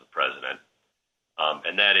disclosures of the president.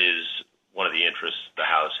 And that is one of the interests the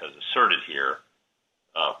House has asserted here.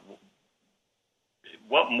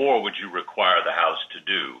 What more would you require the House to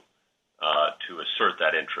do to assert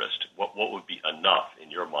that interest? What would be enough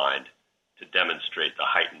in your mind to demonstrate the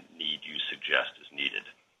heightened need you suggest is needed?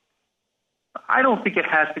 I don't think it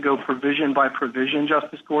has to go provision by provision,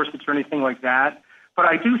 Justice Gorsuch, or anything like that. But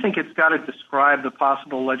I do think it's got to describe the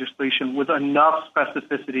possible legislation with enough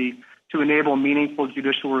specificity to enable meaningful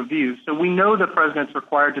judicial review. So we know the president's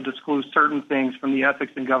required to disclose certain things from the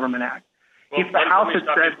Ethics in Government Act. Well,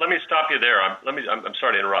 let me stop you there. I'm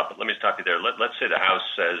sorry to interrupt, but let me stop you there. Let's say the House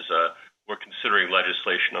says we're considering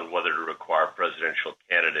legislation on whether to require presidential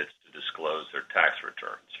candidates to disclose their tax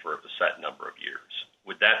returns for a set number of years.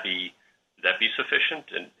 Would that be sufficient?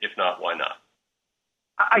 And if not, why not?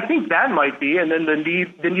 I think that might be, and then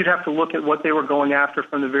you'd have to look at what they were going after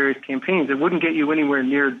from the various campaigns. It wouldn't get you anywhere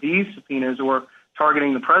near these subpoenas or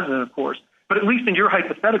targeting the president, of course. But at least in your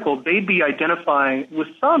hypothetical, they'd be identifying with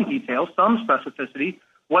some detail, some specificity,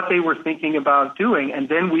 what they were thinking about doing, and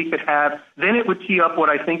then it would tee up what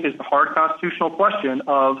I think is the hard constitutional question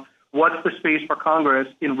of what's the space for Congress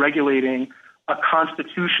in regulating a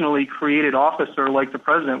constitutionally created officer like the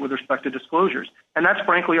president with respect to disclosures. And that's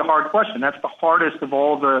frankly a hard question. That's the hardest of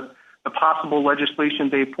all the possible legislation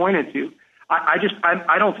they pointed to. I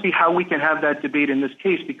don't see how we can have that debate in this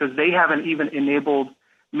case because they haven't even enabled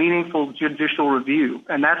meaningful judicial review.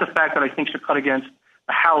 And that's a fact that I think should cut against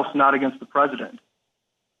the House, not against the president.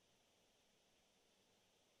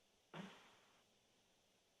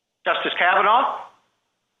 Justice Kavanaugh?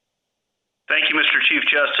 Thank you, Mr. Chief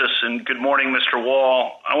Justice, and good morning, Mr.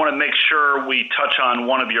 Wall. I want to make sure we touch on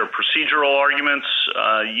one of your procedural arguments.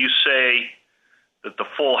 You say that the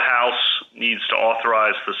full House needs to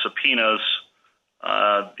authorize the subpoenas.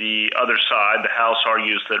 The other side, the House,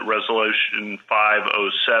 argues that Resolution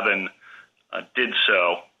 507 did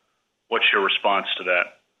so. What's your response to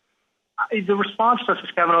that? The response,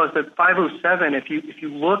 Justice Kavanaugh, is that 507, if you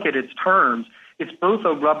look at its terms, it's both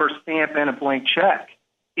a rubber stamp and a blank check.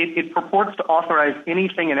 It purports to authorize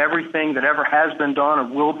anything and everything that ever has been done or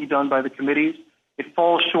will be done by the committees. It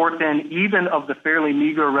falls short then even of the fairly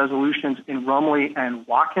meager resolutions in Rumley and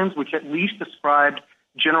Watkins, which at least described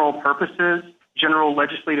general purposes, general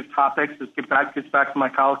legislative topics. This gets back to my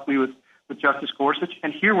colloquy with Justice Gorsuch.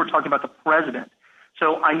 And here we're talking about the president.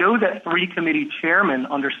 So I know that 3 committee chairmen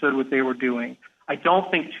understood what they were doing. I don't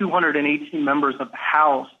think 218 members of the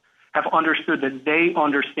House have understood that they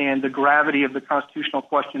understand the gravity of the constitutional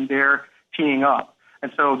question they're teeing up.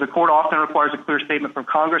 And so the court often requires a clear statement from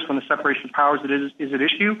Congress when the separation of powers is at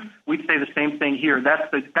issue. We'd say the same thing here. That's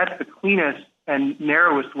the cleanest and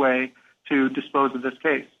narrowest way to dispose of this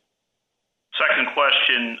case. Second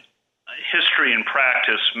question, history and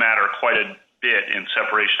practice matter quite a bit in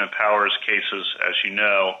separation of powers cases, as you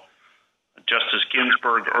know. Justice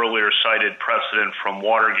Ginsburg earlier cited precedent from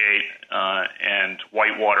Watergate and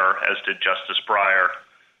Whitewater, as did Justice Breyer.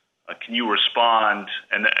 Can you respond,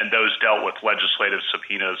 and those dealt with legislative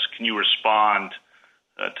subpoenas, can you respond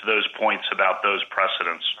to those points about those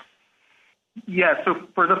precedents? Yeah, so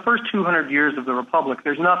for the first 200 years of the Republic,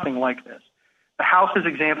 there's nothing like this. The House's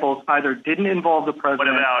examples either didn't involve the president...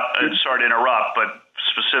 What about, sorry to interrupt, but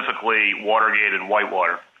specifically Watergate and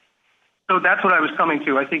Whitewater? So that's what I was coming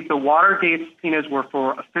to. I think the Watergate subpoenas were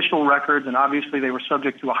for official records, and obviously they were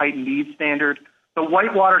subject to a heightened needs standard. The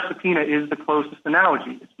Whitewater subpoena is the closest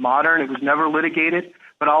analogy. It's modern. It was never litigated,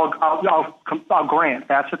 but I'll grant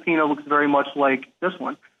that subpoena looks very much like this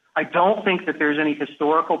one. I don't think that there's any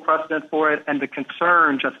historical precedent for it, and the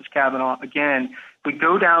concern, Justice Kavanaugh, again, if we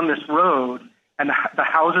go down this road and the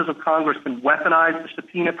houses of Congress can weaponize the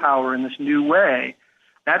subpoena power in this new way,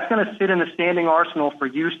 that's going to sit in the standing arsenal for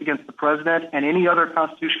use against the president and any other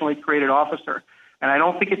constitutionally created officer. And I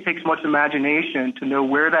don't think it takes much imagination to know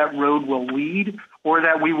where that road will lead or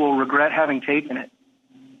that we will regret having taken it.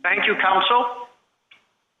 Thank you, counsel.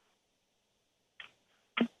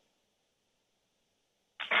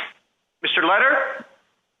 Mr. Letter?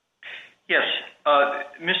 Yes,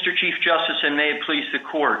 Mr. Chief Justice, and may it please the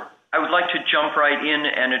court, I would like to jump right in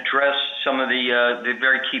and address some of the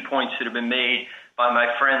very key points that have been made by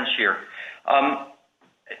my friends here.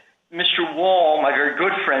 Mr. Wall, my very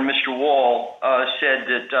good friend, Mr. Wall, said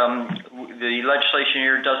that the legislation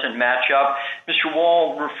here doesn't match up. Mr.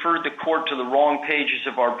 Wall referred the court to the wrong pages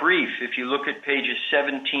of our brief. If you look at pages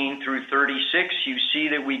 17 through 36, you see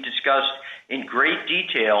that we discussed in great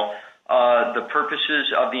detail the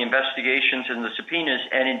purposes of the investigations and the subpoenas,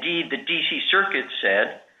 and indeed the D.C. Circuit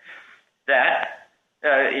said that,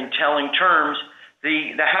 in telling terms,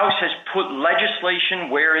 the House has put legislation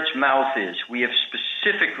where its mouth is. We have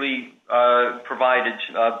specifically provided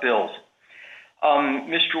bills.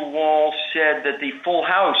 Mr. Wall said that the full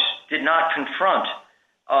House did not confront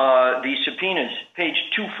the subpoenas. Page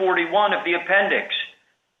 241 of the appendix,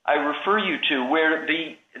 I refer you to, where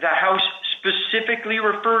the House specifically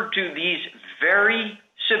referred to these very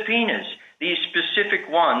subpoenas, these specific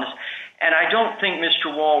ones. And I don't think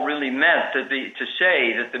Mr. Wall really meant to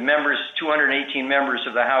say that the members, 218 members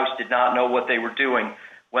of the House, did not know what they were doing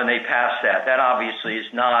when they passed that. That obviously is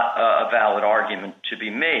not a valid argument to be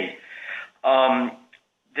made.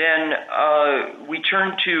 Then we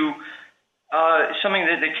turn to something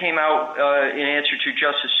that came out in answer to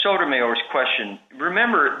Justice Sotomayor's question.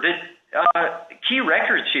 Remember that key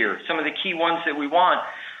records here, some of the key ones that we want,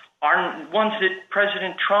 are ones that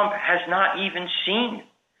President Trump has not even seen.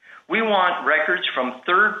 We want records from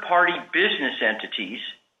third-party business entities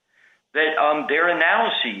that their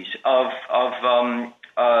analyses of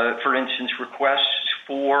for instance, requests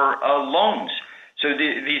for loans. So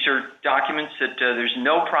these are documents that there's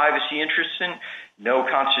no privacy interest in, no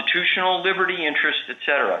constitutional liberty interest,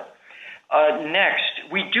 etc. Next,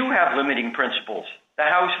 we do have limiting principles. The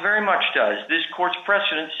House very much does. This court's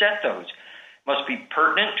precedent set those. Must be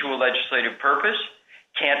pertinent to a legislative purpose,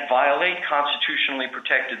 can't violate constitutionally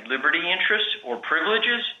protected liberty interests or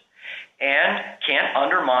privileges, and can't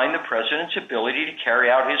undermine the president's ability to carry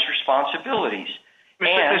out his responsibilities.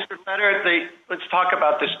 Mr. Fetter, let's talk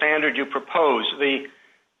about the standard you propose.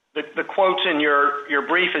 The quotes in your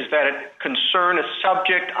brief is that it concern a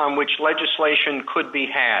subject on which legislation could be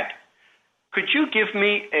had. Could you give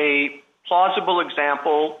me a plausible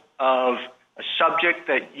example of a subject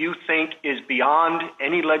that you think is beyond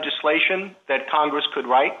any legislation that Congress could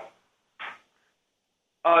write?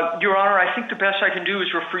 Your Honor, I think the best I can do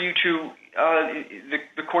is refer you to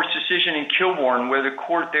the court's decision in Kilbourne, where the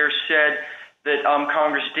court there said that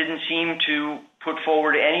Congress didn't seem to put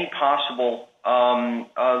forward any possible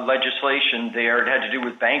legislation there. It had to do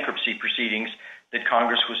with bankruptcy proceedings that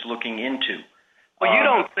Congress was looking into.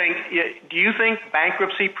 Well, do you think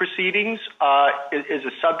bankruptcy proceedings is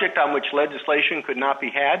a subject on which legislation could not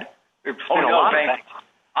be had?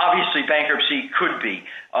 Obviously, bankruptcy could be,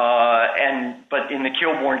 but in the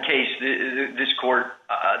Kilbourne case, this court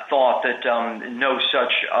thought that no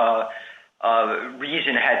such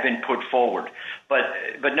reason had been put forward. But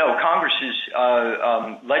no, Congress's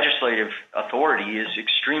legislative authority is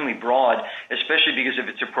extremely broad, especially because of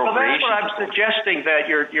its appropriations. Well, that's what I'm suggesting, that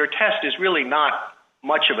your test is really not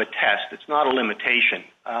much of a test. It's not a limitation,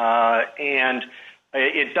 and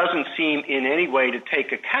it doesn't seem in any way to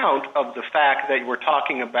take account of the fact that we're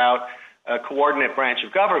talking about a coordinate branch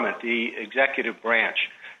of government, the executive branch.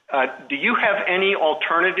 Do you have any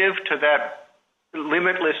alternative to that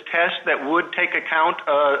limitless test that would take account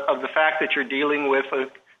of the fact that you're dealing with a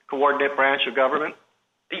coordinate branch of government?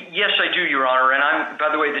 Yes, I do, Your Honor. And by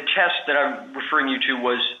the way, the test that I'm referring you to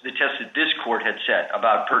was the test that this court had set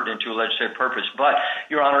about pertinent to a legislative purpose. But,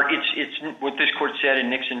 Your Honor, it's what this court said in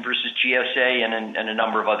Nixon versus GSA and a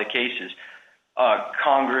number of other cases.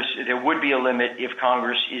 Congress, there would be a limit if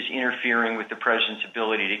Congress is interfering with the president's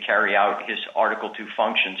ability to carry out his Article II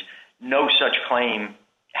functions. No such claim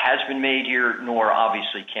has been made here, nor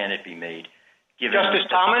obviously can it be made. Justice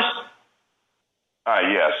Thomas?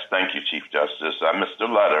 Yes, thank you, Chief Justice. Mr.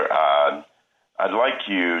 Lutter, I'd like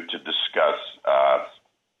you to discuss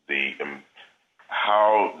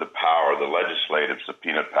how the legislative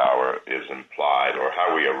subpoena power is implied, or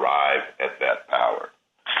how we arrive at that power.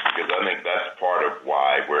 Because I think that's part of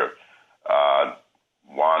why we're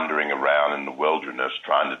wandering around in the wilderness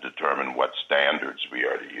trying to determine what standards we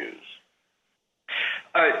are to use.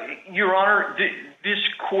 Your Honor, this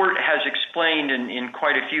court has explained in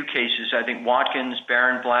quite a few cases, I think Watkins,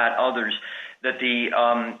 Barenblatt, others, that the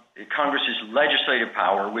Congress's legislative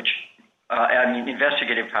power,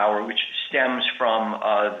 investigative power, which stems from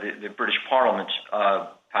the British Parliament's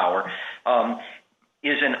power,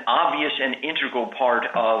 is an obvious and integral part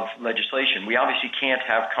of legislation. We obviously can't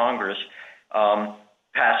have Congress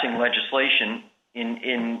passing legislation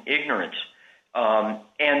in ignorance.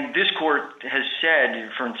 And this court has said,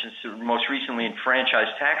 for instance, most recently in Franchise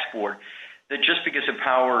Tax Board, that just because a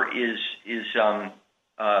power is something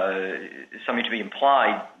to be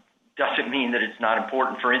implied doesn't mean that it's not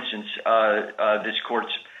important. For instance, this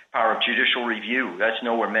court's power of judicial review, that's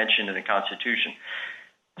nowhere mentioned in the Constitution.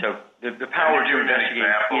 So the power to investigate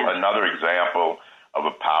another example of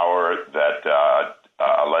a power that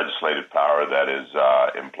a legislative power that is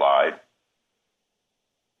implied.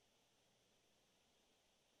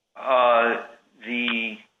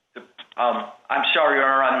 I'm sorry, Your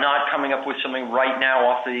Honor, I'm not coming up with something right now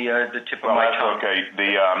off the tip of my tongue. Okay.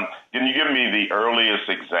 Can you give me the earliest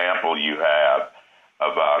example you have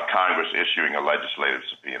of Congress issuing a legislative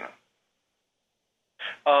subpoena?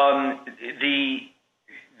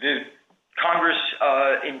 The Congress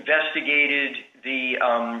investigated the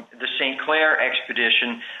St. Clair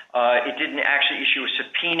expedition. It didn't actually issue a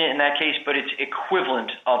subpoena in that case, but it's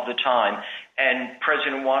equivalent of the time. And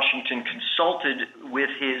President Washington consulted with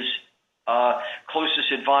his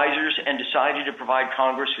closest advisors and decided to provide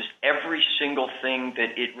Congress with every single thing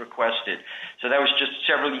that it requested. So that was just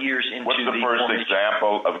several years into What's the first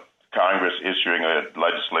example of Congress issuing a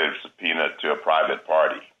legislative subpoena to a private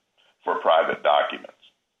party for private documents?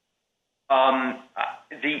 I'm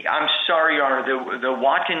sorry, Your Honor, the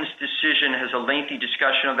Watkins decision has a lengthy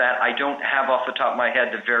discussion of that. I don't have off the top of my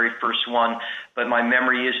head the very first one, but my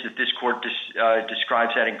memory is that this court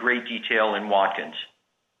describes that in great detail in Watkins.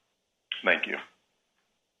 Thank you.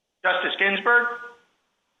 Justice Ginsburg?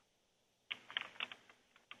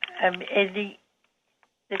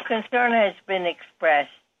 The concern has been expressed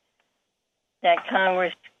that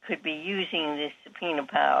Congress could be using this subpoena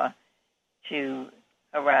power to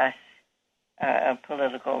harass a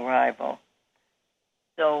political rival.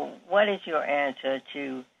 So what is your answer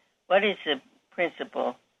to, what is the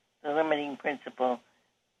principle, the limiting principle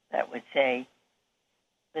that would say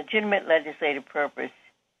legitimate legislative purpose,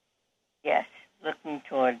 yes, looking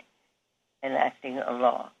toward enacting a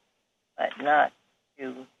law, but not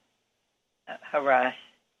to harass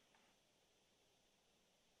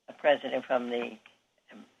a president from the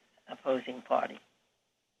opposing party?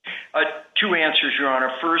 Two answers, Your Honor.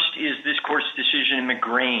 First is this court's decision in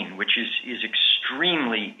McGrain, which is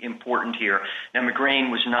extremely important here. Now, McGrain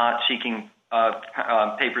was not seeking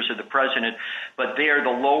papers of the president, but there the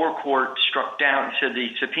lower court struck down and said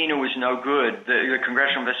the subpoena was no good. The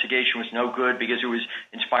congressional investigation was no good because it was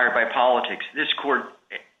inspired by politics. This court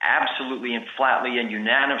absolutely and flatly and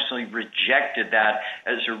unanimously rejected that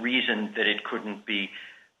as a reason that it couldn't be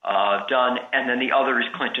done. And then the other is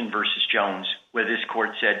Clinton versus Jones, where this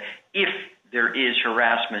court said if there is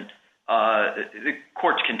harassment, the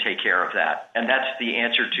courts can take care of that. And that's the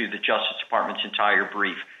answer to the Justice Department's entire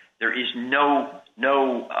brief. There is no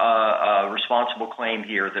responsible claim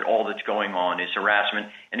here that all that's going on is harassment.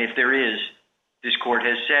 And if there is, this court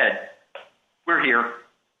has said, we're here.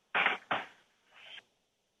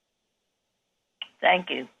 Thank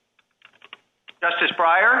you. Justice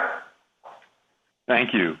Breyer?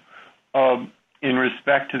 Thank you. In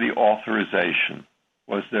respect to the authorization,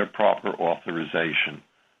 was there proper authorization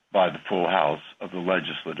by the full House of the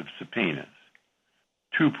legislative subpoenas?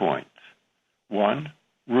 2 points. One,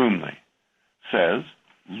 Roomley says,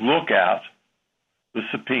 look at the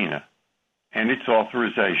subpoena and its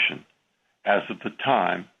authorization as of the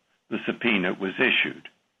time the subpoena was issued.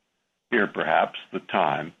 Here, perhaps, the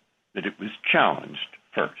time that it was challenged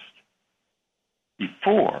first,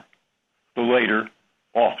 before the later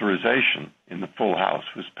authorization in the full House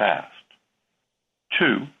was passed.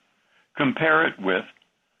 2, compare it with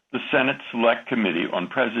the Senate Select Committee on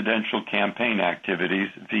Presidential Campaign Activities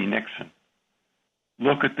v. Nixon.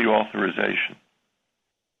 Look at the authorization.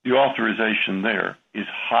 The authorization there is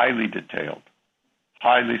highly detailed,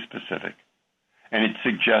 highly specific, and it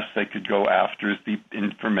suggests they could go after the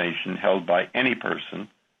information held by any person,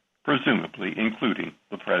 presumably including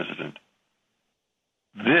the president.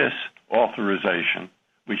 This authorization,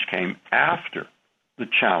 which came after the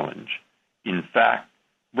challenge, in fact,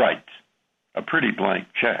 writes a pretty blank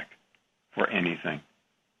check for anything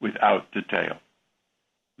without detail.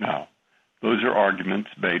 Now, those are arguments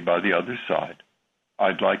made by the other side.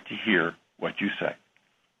 I'd like to hear what you say.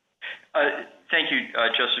 Thank you,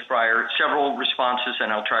 Justice Breyer. Several responses,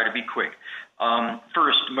 and I'll try to be quick.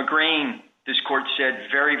 First, McGrain, this court said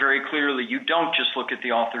very, very clearly, you don't just look at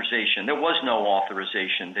the authorization. There was no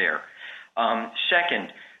authorization there.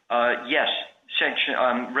 Second, yes,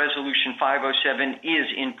 Resolution 507 is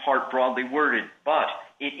in part broadly worded, but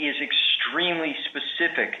it is extremely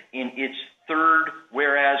specific in its third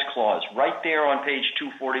whereas clause. Right there on page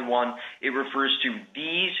 241, it refers to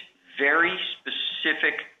these very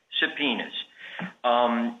specific subpoenas.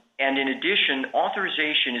 And in addition,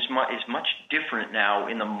 authorization is much different now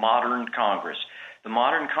in the modern Congress. The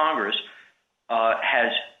modern Congress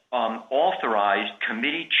has authorized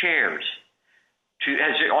committee chairs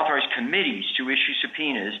has authorized committees to issue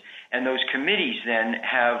subpoenas, and those committees then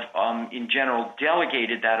have, in general,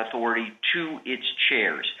 delegated that authority to its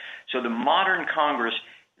chairs. So the modern Congress,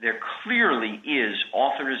 there clearly is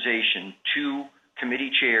authorization to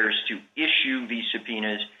committee chairs to issue these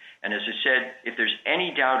subpoenas. And as I said, if there's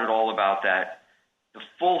any doubt at all about that, the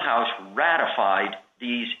full House ratified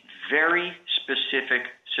these very specific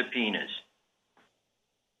subpoenas.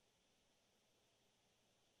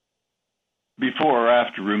 Before or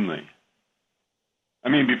after Roomley? I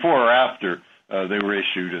mean, before or after they were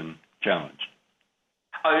issued and challenged?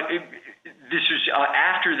 This is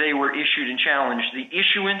after they were issued and challenged. The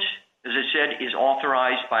issuance, as I said, is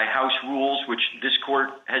authorized by House rules, which this court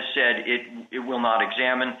has said it will not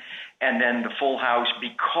examine. And then the full House,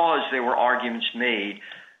 because there were arguments made,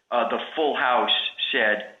 the full House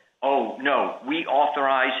said, oh, no, we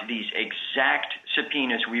authorize these exact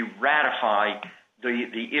subpoenas. We ratify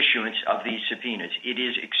the issuance of these subpoenas. It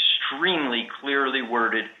is extremely clearly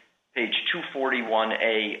worded, page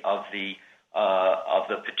 241A of the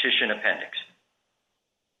petition appendix.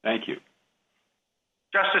 Thank you.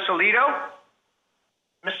 Justice Alito?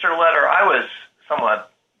 Mr. Letter, I was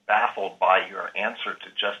somewhat baffled by your answer to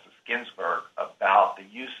Justice Ginsburg about the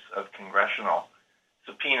use of congressional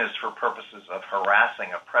subpoenas for purposes of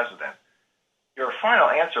harassing a president. Your final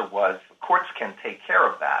answer was the courts can take care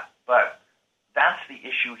of that, but that's the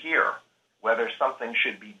issue here, whether something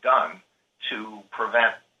should be done to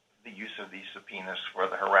prevent the use of these subpoenas for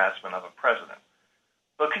the harassment of a president.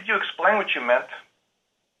 But could you explain what you meant?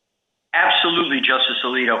 Absolutely, Justice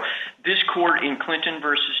Alito. This court in Clinton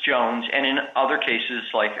versus Jones and in other cases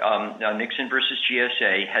like Nixon versus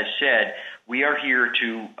GSA has said we are here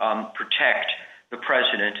to protect the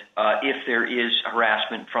president if there is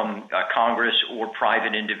harassment from Congress or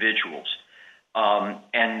private individuals.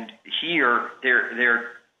 And here,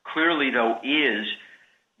 there clearly, though, is,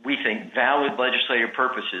 we think, valid legislative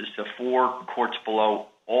purposes. The four courts below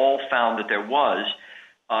all found that there was.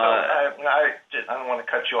 I don't want to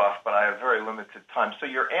cut you off, but I have very limited time. So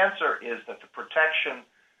your answer is that the protection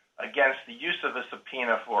against the use of a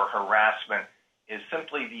subpoena for harassment is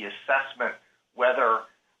simply the assessment whether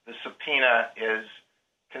the subpoena is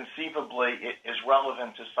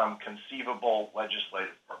relevant to some conceivable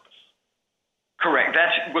legislative purpose. Correct.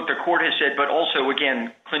 That's what the court has said, but also,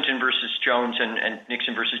 again, Clinton versus Jones and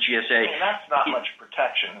Nixon versus GSA. Well, that's not much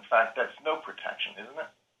protection. In fact, that's no protection, isn't it?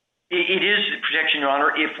 It is protection, Your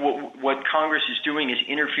Honor, if what Congress is doing is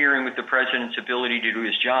interfering with the president's ability to do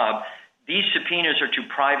his job. These subpoenas are to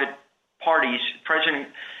private parties. The president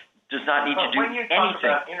does not need to do anything. When you talk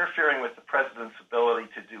about interfering with the president's ability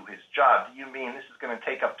to do his job, do you mean this is going to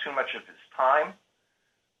take up too much of his time?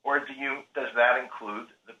 Or does that include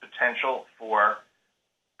the potential for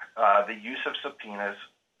the use of subpoenas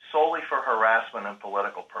solely for harassment and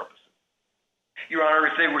political purposes? Your Honor,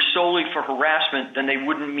 if they were solely for harassment, then they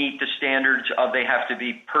wouldn't meet the standards of they have to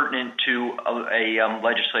be pertinent to a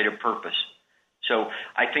legislative purpose. So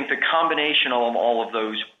I think the combination of all of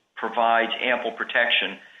those provides ample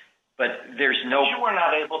protection, but there's no... You were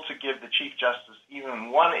not able to give the Chief Justice even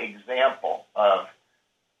one example of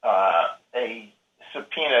a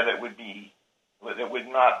subpoena that would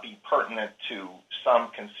not be pertinent to some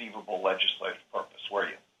conceivable legislative purpose, were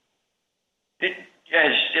you?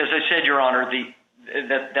 As I said, Your Honor,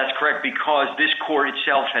 that's correct, because this court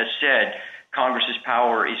itself has said Congress's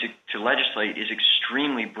power to legislate is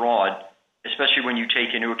extremely broad, especially when you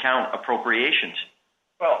take into account appropriations.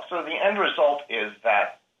 Well, so the end result is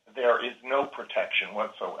that there is no protection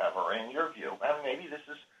whatsoever, in your view, and maybe this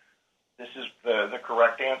is the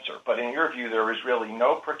correct answer, but in your view, there is really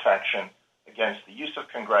no protection against the use of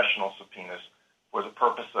congressional subpoenas for the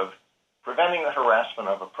purpose of preventing the harassment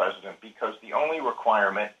of a president, because the only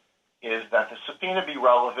requirement is that the subpoena be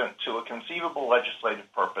relevant to a conceivable legislative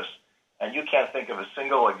purpose, and you can't think of a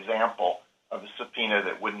single example of a subpoena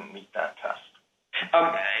that wouldn't meet that test.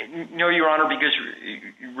 No, Your Honor, because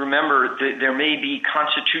remember, there may be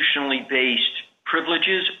constitutionally based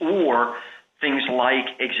privileges or things like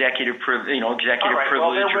executive privilege.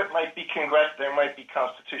 Well, there might be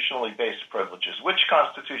constitutionally based privileges. Which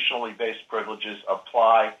constitutionally based privileges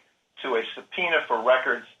apply to a subpoena for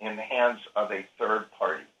records in the hands of a third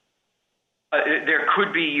party? There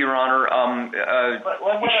could be, Your Honor. But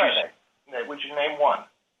what are they? Would you name one?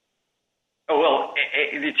 Oh, well,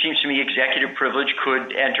 it seems to me executive privilege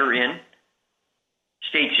could enter in.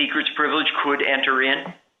 State secrets privilege could enter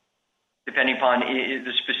in, depending upon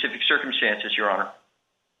the specific circumstances, Your Honor.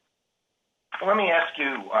 Let me ask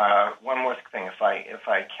you one more thing, if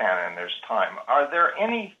I can, and there's time. Are there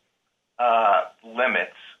any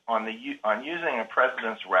limits on using a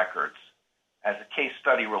president's records as a case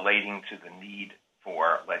study relating to the need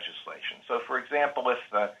for legislation? So, for example, if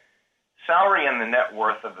the salary and the net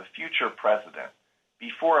worth of a future president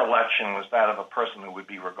before election was that of a person who would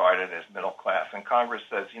be regarded as middle class, and Congress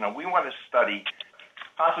says, we want to study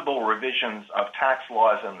possible revisions of tax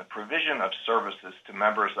laws and the provision of services to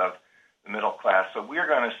members of the middle class, so we're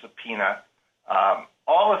going to subpoena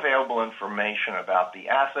all available information about the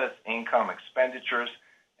assets, income, expenditures,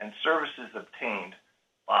 and services obtained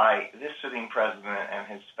by this sitting president and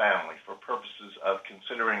his family for purposes of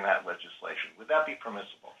considering that legislation. Would that be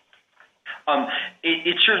permissible?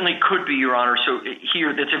 It certainly could be, Your Honor. So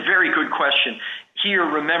here, that's a very good question. Here,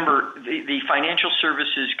 remember, the Financial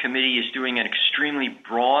Services Committee is doing an extremely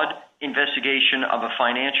broad investigation of a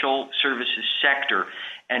financial services sector,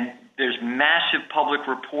 and there's massive public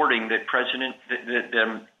reporting that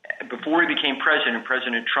before he became president,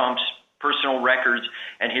 President Trump's personal records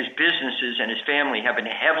and his businesses and his family have been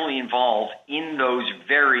heavily involved in those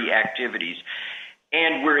very activities.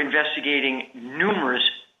 And we're investigating numerous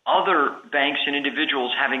other banks and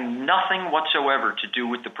individuals having nothing whatsoever to do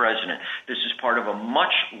with the president. This is part of a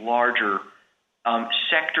much larger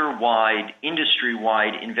sector-wide,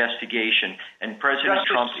 industry-wide investigation, and President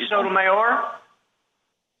Trump is... Sotomayor?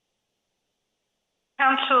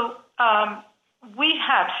 Counsel, we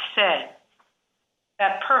have said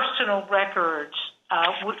that personal records,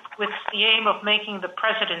 with the aim of making the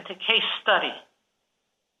president a case study,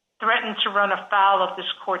 threatened to run afoul of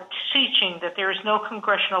this court teaching that there is no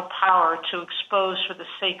congressional power to expose for the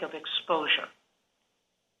sake of exposure.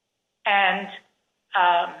 And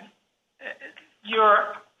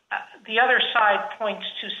the other side points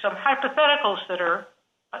to some hypotheticals that are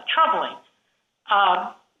troubling.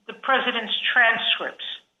 The president's transcripts,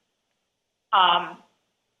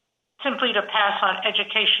 simply to pass on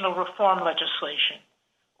educational reform legislation,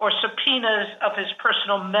 or subpoenas of his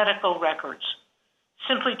personal medical records,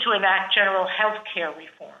 simply to enact general health care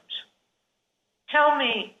reforms. Tell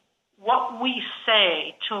me what we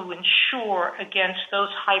say to ensure against those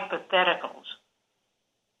hypotheticals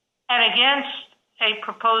and against a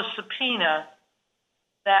proposed subpoena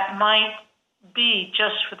that might be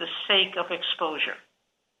just for the sake of exposure.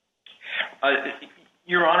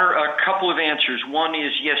 Your Honor, a couple of answers. One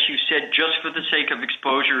is, yes, you said just for the sake of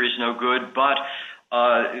exposure is no good, but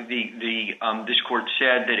this court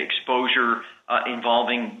said that exposure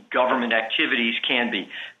involving government activities can be.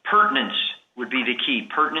 Pertinence would be the key.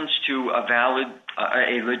 Pertinence to a valid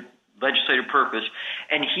legislative purpose.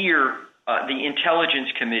 And here, the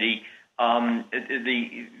Intelligence Committee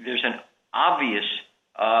there's an obvious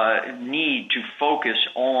need to focus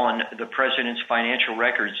on the president's financial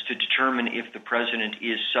records to determine if the president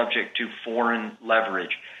is subject to foreign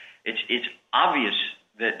leverage. It's obvious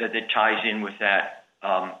that it ties in with that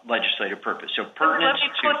legislative purpose. So pertinent.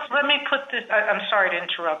 Let me put this. I'm sorry to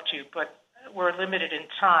interrupt you, but we're limited in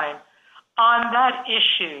time. On that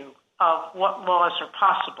issue of what laws are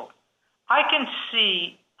possible, I can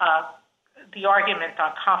see the argument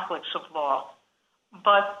on conflicts of law,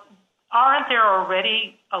 but aren't there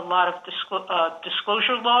already a lot of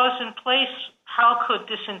disclosure laws in place? How could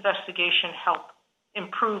this investigation help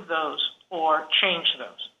improve those or change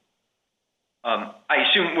those? I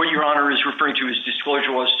assume what Your Honor is referring to is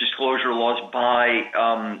disclosure laws by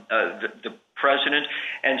the president,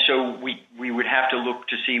 and so we would have to look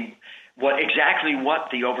to see what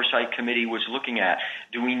the Oversight Committee was looking at.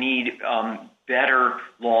 Do we need better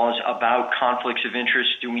laws about conflicts of interest?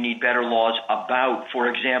 Do we need better laws about, for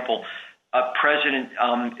example, a president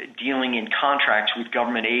dealing in contracts with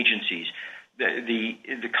government agencies?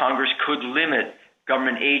 The Congress could limit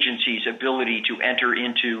government agencies' ability to enter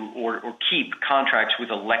into or keep contracts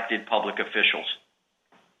with elected public officials.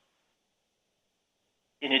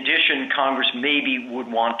 In addition, Congress maybe would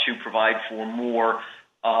want to provide for more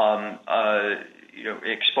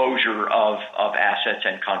exposure of assets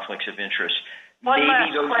and conflicts of interest. One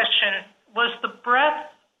last question. Was the breadth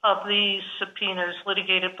of these subpoenas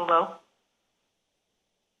litigated below?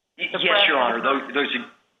 Yes, Your Honor.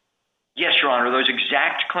 Yes, Your Honor. Those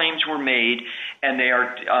exact claims were made, and they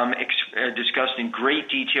are discussed in great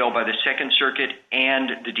detail by the Second Circuit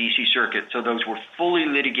and the D.C. Circuit. So those were fully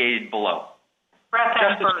litigated below.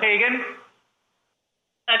 Justice Kagan?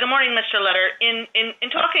 Good morning, Mr. Letter. In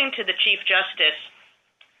talking to the Chief Justice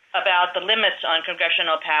about the limits on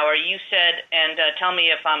congressional power, you said, and tell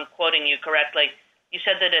me if I'm quoting you correctly, you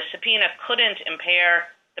said that a subpoena couldn't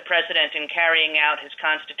impair the president in carrying out his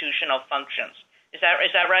constitutional functions. Is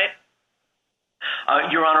that right?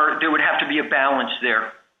 Your Honor, there would have to be a balance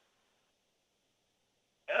there.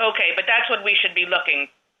 Okay, but that's what we should be looking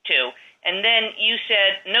to. And then you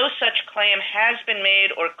said no such claim has been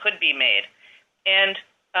made or could be made. And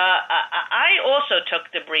I also took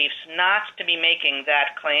the briefs not to be making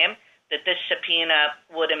that claim, that this subpoena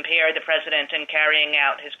would impair the president in carrying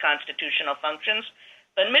out his constitutional functions.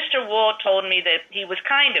 But Mr. Wall told me that he was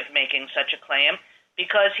kind of making such a claim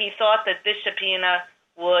because he thought that this subpoena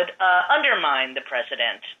would undermine the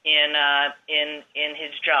president in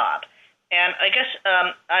his job. And I guess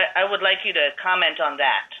I would like you to comment on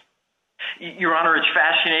that. Your Honor, it's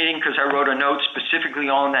fascinating because I wrote a note specifically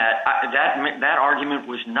on that. That argument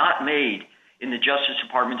was not made in the Justice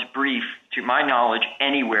Department's brief, to my knowledge,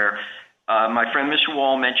 anywhere. My friend Mr.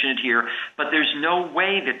 Wall mentioned it here, but there's no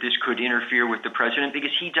way that this could interfere with the president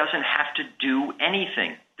because he doesn't have to do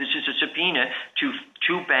anything. This is a subpoena to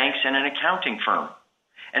two banks and an accounting firm.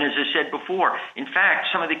 And as I said before, in fact,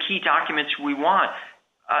 some of the key documents we want,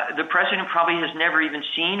 the president probably has never even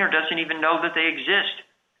seen or doesn't even know that they exist.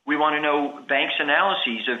 We want to know banks'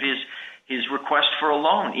 analyses of his request for a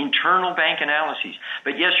loan, internal bank analyses.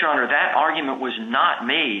 But yes, Your Honor, that argument was not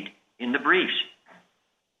made in the briefs.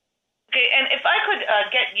 Okay, and if I could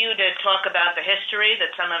get you to talk about the history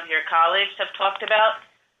that some of your colleagues have talked about,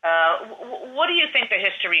 what do you think the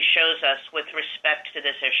history shows us with respect to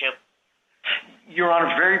this issue? Your Honor,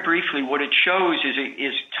 very briefly, what it shows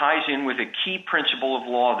is ties in with a key principle of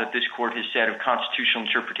law that this court has said of constitutional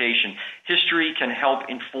interpretation. History can help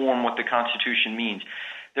inform what the Constitution means.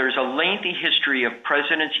 There's a lengthy history of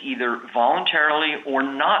presidents either voluntarily or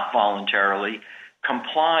not voluntarily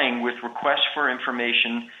complying with requests for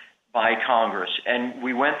information by Congress. And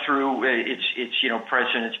we went through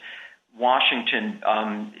Presidents Washington,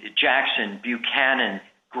 Jackson, Buchanan,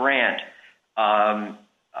 Grant,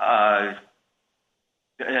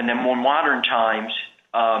 and then more modern times,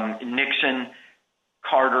 Nixon,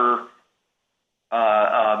 Carter,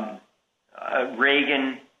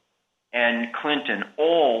 Reagan, and Clinton,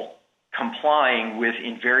 all complying with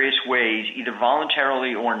in various ways, either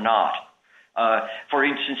voluntarily or not. For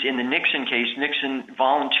instance, in the Nixon case, Nixon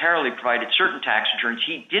voluntarily provided certain tax returns.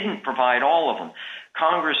 He didn't provide all of them.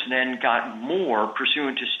 Congress then got more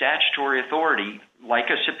pursuant to statutory authority, like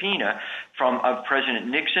a subpoena, from President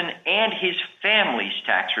Nixon and his family's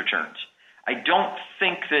tax returns. I don't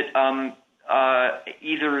think that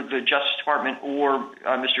either the Justice Department or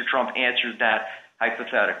Mr. Trump answered that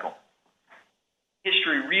hypothetical.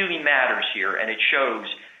 History really matters here, and it shows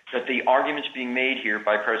that the arguments being made here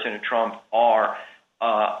by President Trump are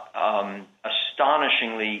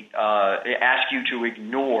astonishingly ask you to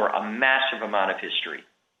ignore a massive amount of history.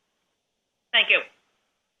 Thank you.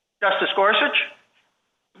 Justice Gorsuch?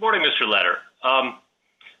 Good morning, Mr. Letter.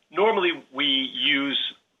 Normally, we use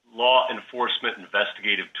law enforcement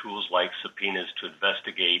investigative tools like subpoenas to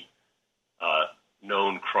investigate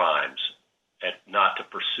known crimes and not to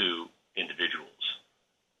pursue individuals,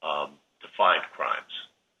 to find crimes.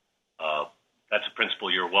 That's a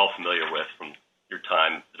principle you're well familiar with from your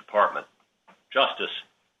time at the Department of Justice.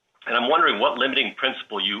 And I'm wondering what limiting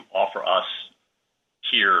principle you offer us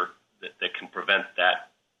here that can prevent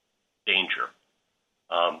that danger.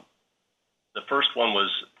 The first one was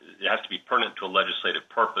it has to be pertinent to a legislative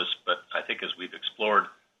purpose, but I think as we've explored,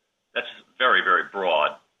 that's very, very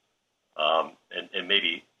broad and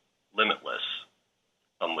maybe limitless,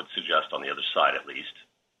 some would suggest on the other side at least.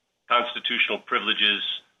 Constitutional privileges,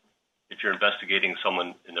 if you're investigating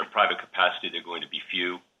someone in their private capacity, they're going to be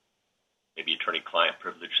few, maybe attorney-client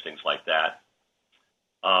privilege, things like that.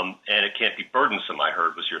 And it can't be burdensome, I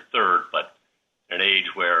heard, was your third, but in an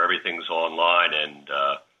age where everything's online and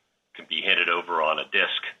can be handed over on a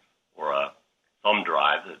disk or a thumb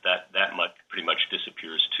drive, that much pretty much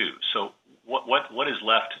disappears too. So what is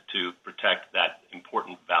left to protect that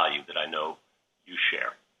important value that I know you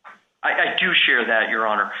share? I do share that, Your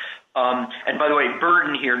Honor. And by the way,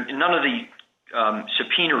 burden here, none of the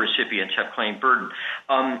subpoena recipients have claimed burden.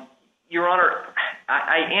 Your Honor,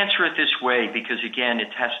 I answer it this way because, again,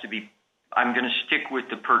 it has to be, I'm going to stick with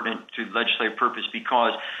the pertinent to legislative purpose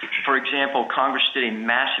because, for example, Congress did a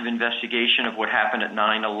massive investigation of what happened at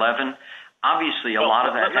 9/11. Obviously, a lot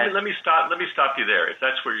of that. Let me stop you there. If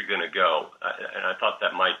that's where you're going to go, and I thought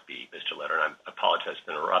that might be, Mr. Letter, and I apologize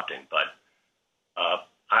for interrupting, but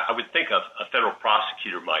I would think a federal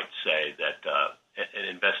prosecutor might say that an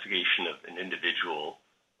investigation of an individual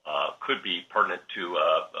could be pertinent to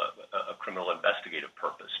a criminal investigative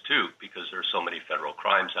purpose too, because there are so many federal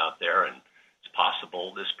crimes out there, and it's possible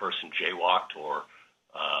this person jaywalked or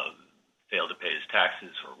failed to pay his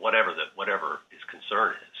taxes or whatever his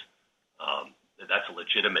concern is. That's a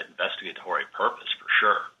legitimate investigatory purpose for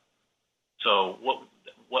sure. So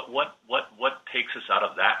what takes us out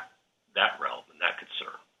of that realm and that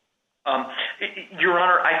concern? Your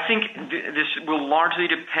Honor, I think this will largely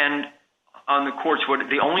depend on the courts.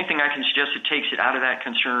 The only thing I can suggest that takes it out of that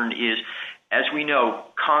concern is, as we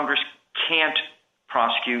know, Congress can't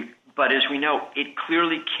prosecute, but as we know, it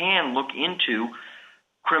clearly can look into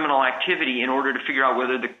criminal activity in order to figure out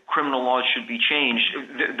whether the criminal laws should be changed.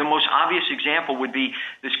 The most obvious example would be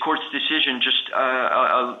this court's decision just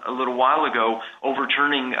a little while ago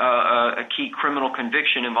overturning a key criminal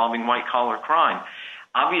conviction involving white-collar crime.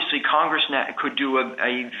 Obviously, Congress could do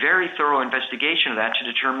a very thorough investigation of that to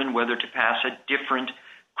determine whether to pass a different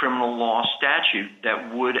criminal law statute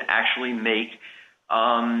that would actually make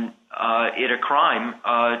it a crime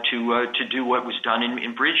to do what was done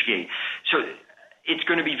in Bridgegate. So it's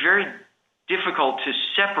going to be very difficult to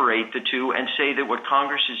separate the two and say that what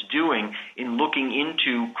Congress is doing in looking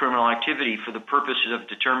into criminal activity for the purposes of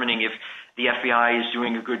determining if the FBI is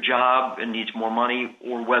doing a good job and needs more money,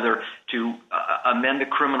 or whether to amend the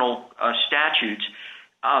criminal statutes,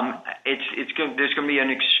 there's going to be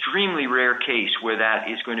an extremely rare case where that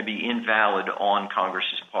is going to be invalid on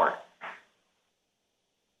Congress's part.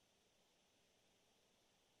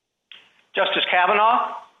 Justice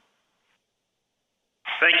Kavanaugh?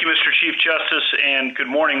 Thank you, Mr. Chief Justice, and good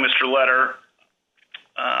morning, Mr. Letter.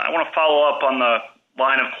 I want to follow up on the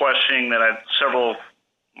line of questioning that several of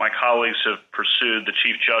my colleagues have pursued, the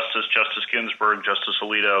Chief Justice, Justice Ginsburg, Justice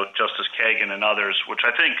Alito, Justice Kagan, and others, which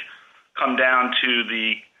I think come down to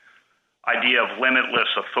the idea of limitless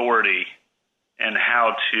authority and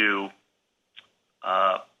how to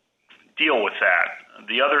deal with that.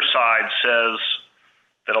 The other side says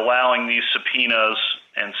that allowing these subpoenas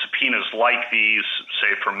and subpoenas like these,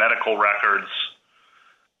 say for medical records,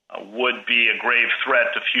 would be a grave threat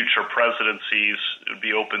to future presidencies. It would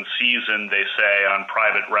be open season, they say, on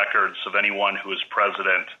private records of anyone who is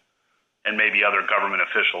president and maybe other government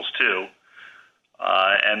officials too.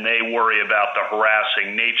 And they worry about the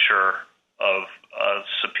harassing nature of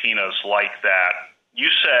subpoenas like that. You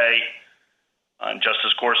say, and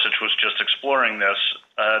Justice Gorsuch was just exploring this,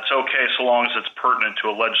 it's okay so long as it's pertinent to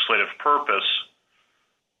a legislative purpose.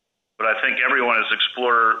 But I think everyone has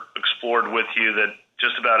explored with you that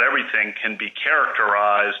just about everything can be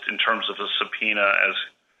characterized in terms of a subpoena as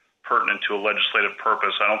pertinent to a legislative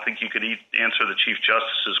purpose. I don't think you could answer the Chief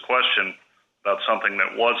Justice's question about something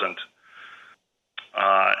that wasn't.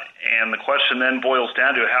 And the question then boils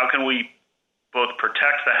down to how can we both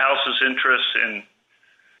protect the House's interests in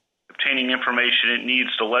obtaining information it needs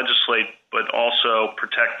to legislate, but also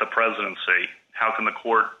protect the presidency? How can the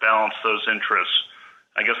court balance those interests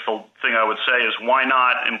I guess the thing I would say is why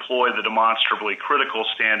not employ the demonstrably critical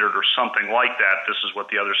standard or something like that, this is what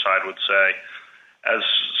the other side would say, as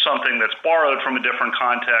something that's borrowed from a different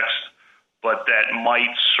context, but that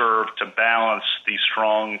might serve to balance the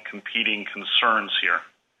strong competing concerns here?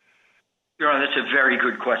 Your Honor, that's a very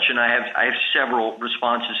good question. I have several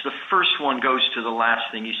responses. The first one goes to the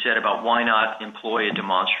last thing you said about why not employ a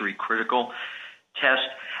demonstrably critical test.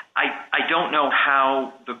 I don't know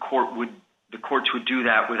how the courts would do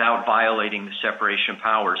that without violating the separation of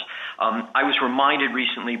powers. I was reminded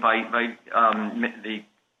recently by the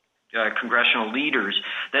congressional leaders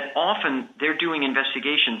that often they're doing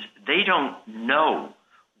investigations. They don't know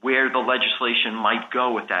where the legislation might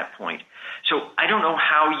go at that point. So I don't know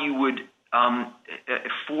how you would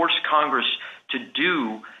force Congress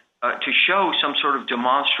to show some sort of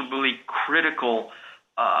demonstrably critical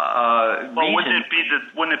reason.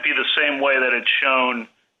 Wouldn't it be the same way that it's shown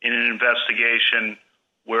in an investigation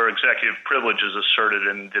where executive privilege is asserted,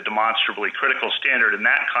 and the demonstrably critical standard in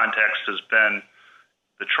that context has been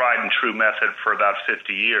the tried and true method for about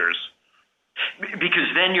 50 years? Because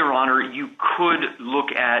then, Your Honor, you could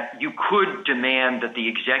demand that the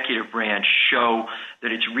executive branch show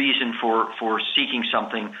that its reason for seeking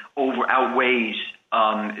something outweighs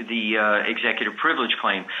the executive privilege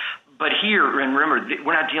claim. But here, and remember,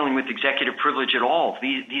 we're not dealing with executive privilege at all.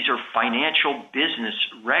 These are financial business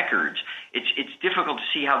records. It's difficult to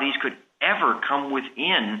see how these could ever come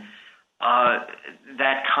within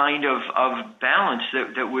that kind of balance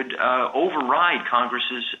that would override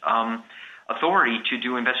Congress's authority to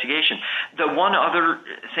do investigation. The one other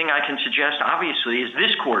thing I can suggest, obviously, is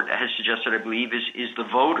this court has suggested, I believe, is the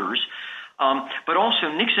voters, but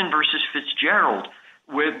also Nixon versus Fitzgerald,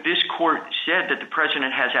 where this court said that the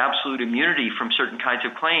president has absolute immunity from certain kinds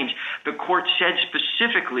of claims. The court said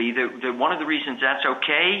specifically that one of the reasons that's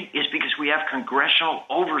okay is because we have congressional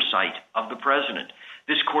oversight of the president.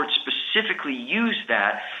 This court specifically used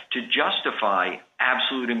that to justify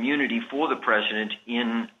absolute immunity for the president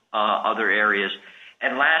in other areas.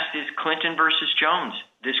 And last is Clinton versus Jones.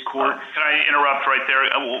 This court... Can I interrupt right there?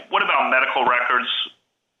 What about medical records?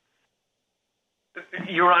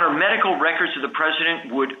 Your Honor, medical records of the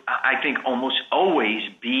president would, I think, almost always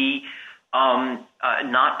be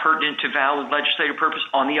not pertinent to valid legislative purpose.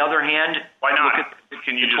 On the other hand, why not? Look at the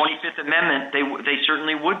 25th Amendment, they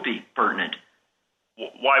certainly would be pertinent.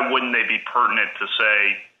 Why wouldn't they be pertinent to,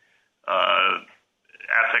 say,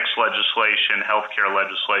 ethics legislation, healthcare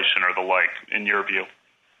legislation, or the like, in your view?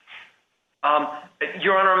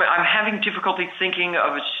 Your Honor, I'm having difficulty thinking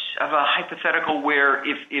of a hypothetical where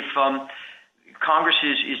if Congress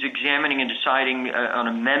is examining and deciding on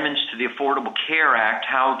amendments to the Affordable Care Act,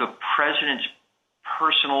 how the president's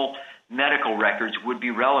personal medical records would be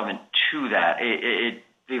relevant to that.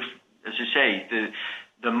 As I say,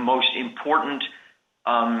 the most important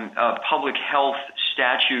public health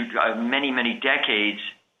statute of many, many decades,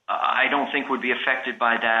 I don't think would be affected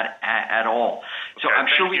by that at all. So I'm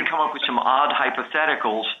sure we can come up with some odd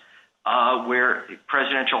hypotheticals where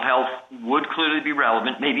presidential health would clearly be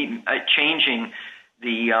relevant, maybe changing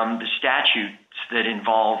the statutes that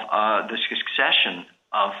involve the succession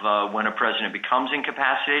of when a president becomes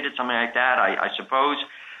incapacitated, something like that, I suppose.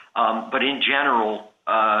 But in general,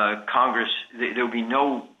 Congress, there would be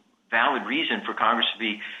no valid reason for Congress to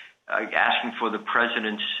be asking for the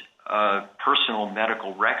president's personal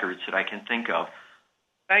medical records that I can think of.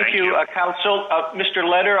 Thank you, Counsel. Mr.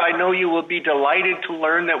 Leder, I know you will be delighted to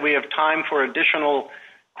learn that we have time for additional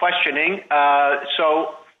questioning.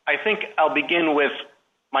 So I think I'll begin with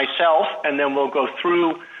myself, and then we'll go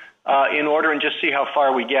through in order and just see how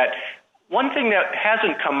far we get. One thing that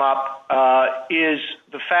hasn't come up is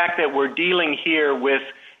the fact that we're dealing here with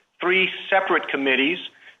three separate committees,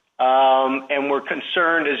 and we're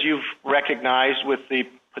concerned, as you've recognized, with the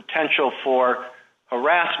potential for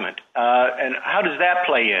harassment. And how does that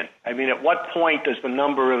play in? I mean, at what point does the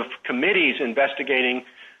number of committees investigating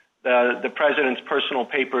the president's personal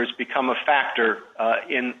papers become a factor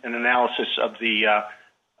in an analysis of the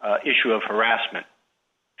issue of harassment?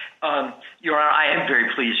 Your Honor, I am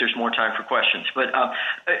very pleased there's more time for questions. But,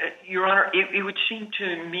 Your Honor, it would seem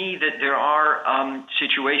to me that there are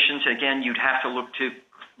situations, again, you'd have to look to,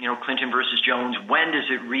 Clinton versus Jones. When does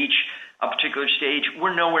it reach a particular stage?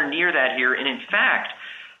 We're nowhere near that here. And in fact,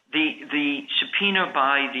 the subpoena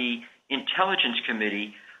by the Intelligence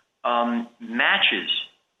Committee matches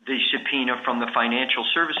the subpoena from the Financial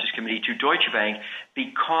Services Committee to Deutsche Bank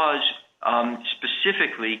because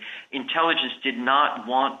specifically intelligence did not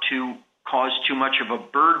want to cause too much of a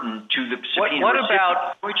burden to the subpoena.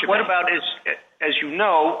 What about as you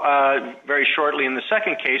know, very shortly in the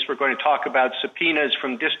second case, we're going to talk about subpoenas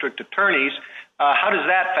from district attorneys. How does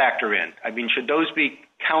that factor in? I mean, should those be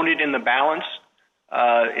counted in the balance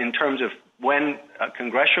in terms of when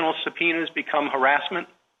congressional subpoenas become harassment?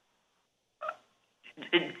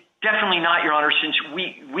 Definitely not, Your Honor. Since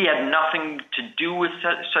we had nothing to do with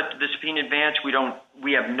such the subpoena advance,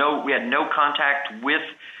 we had no contact with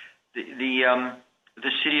the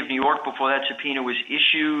city of New York before that subpoena was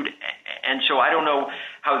issued, and so I don't know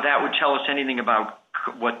how that would tell us anything about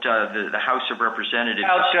what the House of Representatives.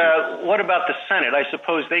 What about the Senate? I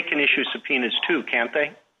suppose they can issue subpoenas too, can't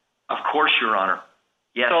they? Of course, Your Honor.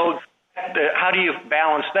 Yes. So how do you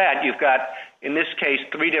balance that? You've got, in this case,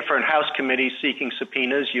 3 different House committees seeking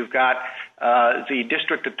subpoenas. You've got the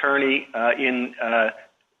district attorney in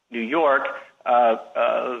New York,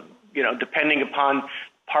 depending upon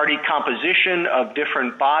party composition of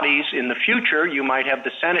different bodies in the future, you might have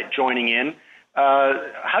the Senate joining in.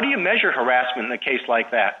 How do you measure harassment in a case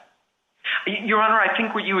like that? Your Honor, I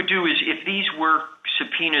think what you would do is if these were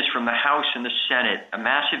subpoenas from the House and the Senate, a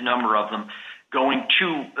massive number of them going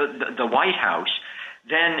to the White House,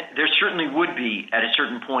 then there certainly would be at a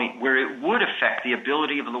certain point where it would affect the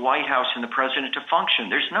ability of the White House and the President to function.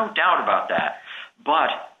 There's no doubt about that. But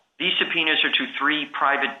these subpoenas are to 3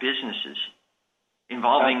 private businesses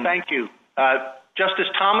involving... Thank you. Justice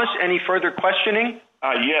Thomas, any further questioning?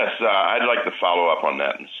 Yes, I'd like to follow up on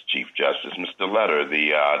that, Chief Justice. Mr. Letter,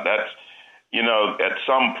 at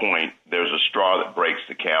some point there's a straw that breaks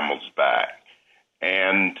the camel's back.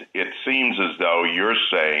 And it seems as though you're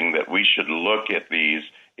saying that we should look at these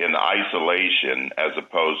in isolation as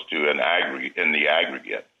opposed to in the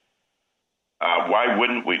aggregate. Why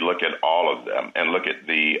wouldn't we look at all of them and look at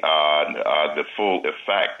the full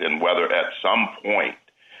effect and whether at some point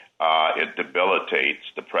it debilitates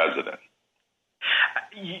the president?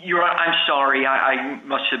 I'm sorry, I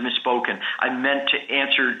must have misspoken. I meant to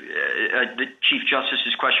answer the Chief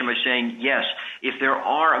Justice's question by saying, yes, if there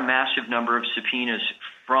are a massive number of subpoenas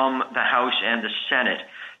from the House and the Senate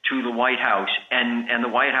to the White House, and the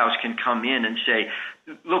White House can come in and say,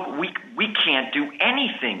 look, we can't do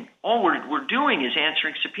anything. All we're doing is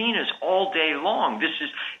answering subpoenas all day long. This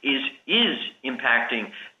is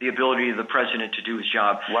impacting the ability of the president to do his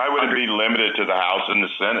job. Why would it be limited to the House and the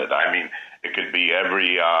Senate? I mean, it could be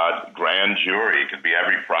every grand jury. It could be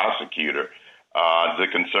every prosecutor. The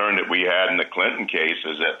concern that we had in the Clinton case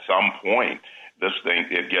is at some point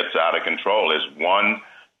it gets out of control. One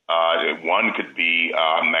could be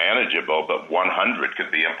manageable, but 100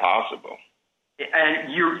 could be impossible.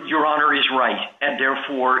 And Your Honor is right. And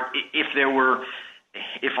therefore, if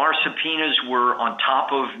our subpoenas were on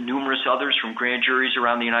top of numerous others from grand juries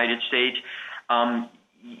around the United States,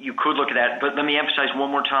 you could look at that. But let me emphasize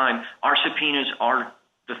one more time, our subpoenas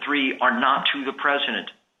the 3 are not to the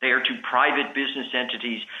president. They are to private business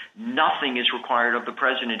entities. Nothing is required of the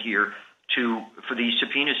president here for these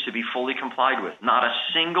subpoenas to be fully complied with. Not a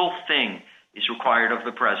single thing is required of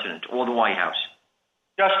the president or the White House.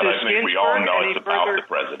 Justice Ginsburg, we all know it's about the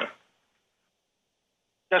president.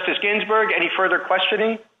 Justice Ginsburg, any further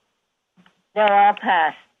questioning? No, I'll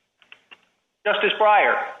pass. Justice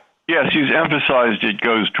Breyer. Yes, you've emphasized it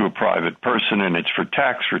goes to a private person and it's for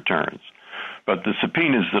tax returns. But the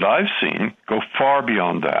subpoenas that I've seen go far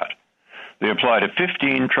beyond that. They apply to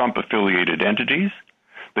 15 Trump-affiliated entities.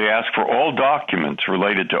 They ask for all documents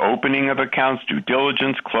related to opening of accounts, due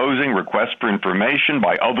diligence, closing, requests for information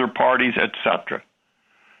by other parties, etc.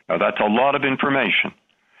 Now, that's a lot of information,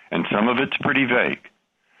 and some of it's pretty vague.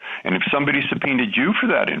 And if somebody subpoenaed you for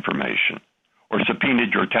that information, or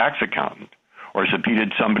subpoenaed your tax accountant, or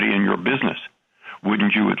subpoenaed somebody in your business,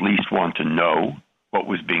 wouldn't you at least want to know what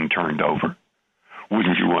was being turned over?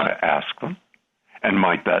 Wouldn't you want to ask them? And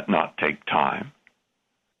might that not take time?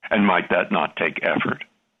 And might that not take effort?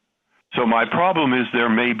 So my problem is there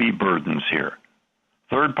may be burdens here,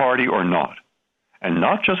 third party or not, and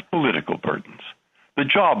not just political burdens. The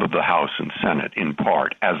job of the House and Senate, in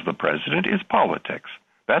part, as the president, is politics.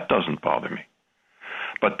 That doesn't bother me.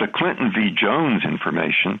 But the Clinton v. Jones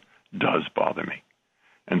information does bother me.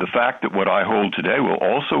 And the fact that what I hold today will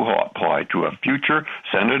also apply to a future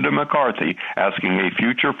Senator McCarthy asking a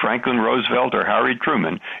future Franklin Roosevelt or Harry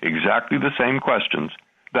Truman exactly the same questions,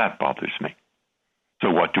 that bothers me. So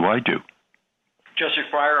what do I do? Justice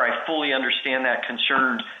Breyer, I fully understand that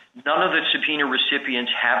concern. None of the subpoena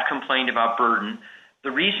recipients have complained about burden. The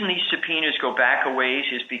reason these subpoenas go back a ways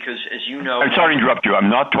is because, as you know... I'm sorry to interrupt you. I'm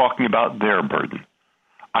not talking about their burden.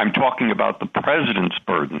 I'm talking about the president's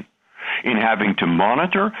burden in having to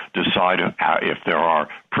monitor, decide if there are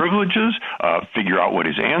privileges, figure out what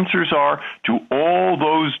his answers are to all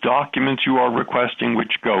those documents you are requesting,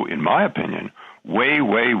 which go, in my opinion, way,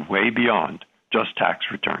 way, way beyond just tax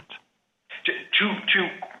returns. Two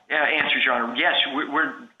answers, Your Honor. Yes,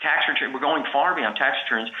 we're going far beyond tax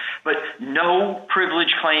returns, but no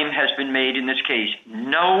privilege claim has been made in this case.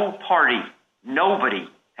 No party, nobody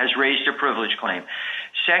has raised a privilege claim.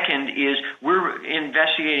 Second is we're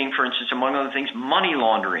investigating, for instance, among other things, money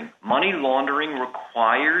laundering. Money laundering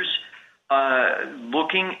requires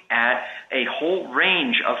looking at a whole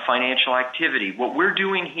range of financial activity. What we're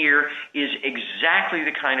doing here is exactly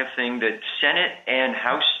the kind of thing that Senate and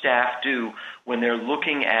House staff do when they're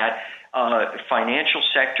looking at financial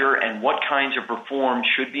sector and what kinds of reforms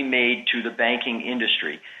should be made to the banking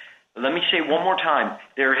industry. Let me say one more time,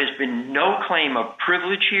 there has been no claim of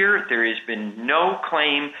privilege here. There has been no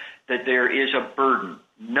claim that there is a burden.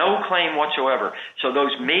 No claim whatsoever. So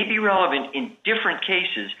those may be relevant in different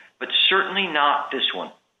cases, but certainly not this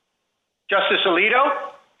one. Justice Alito?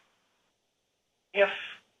 If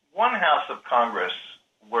one House of Congress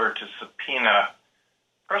were to subpoena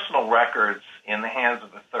personal records in the hands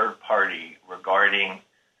of a third party regarding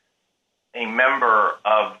a member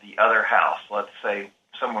of the other House, let's say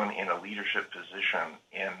someone in a leadership position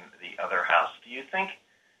in the other House, do you think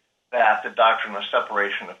that the doctrine of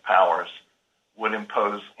separation of powers would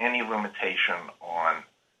impose any limitation on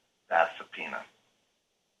that subpoena?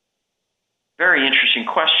 Very interesting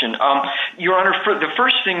question. Your Honor, the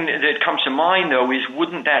first thing that comes to mind, though, is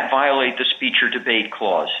wouldn't that violate the speech or debate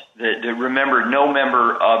clause? Remember, no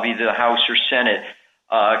member of either the House or Senate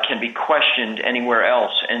can be questioned anywhere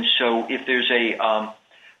else. And so if there's a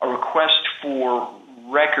request for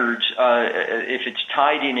records, if it's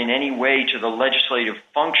tied in any way to the legislative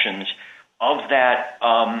functions of that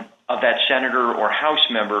senator or House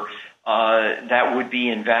member, that would be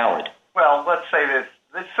invalid. Well, let's say that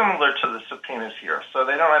it's similar to the subpoenas here. So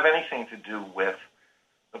they don't have anything to do with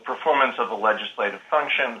the performance of the legislative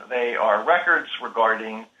function. They are records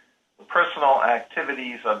regarding the personal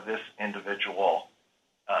activities of this individual,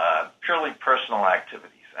 purely personal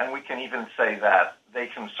activities. And we can even say that they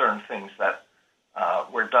concern things that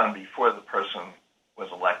were done before the person was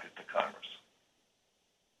elected to Congress.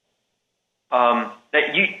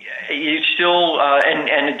 That you still,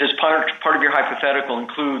 and does part of your hypothetical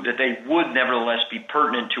include that they would nevertheless be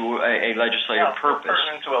pertinent to a legislative purpose?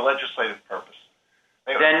 Pertinent to a legislative purpose.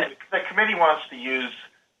 Then the committee wants to use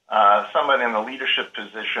someone in the leadership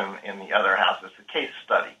position in the other House as a case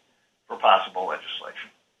study for possible legislation.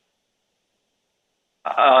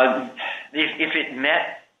 If it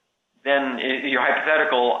met, then your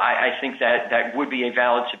hypothetical, I think that would be a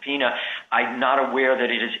valid subpoena. I'm not aware that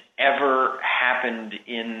it has ever happened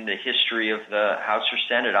in the history of the House or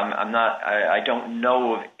Senate. I don't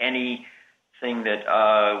know of anything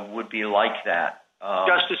that would be like that.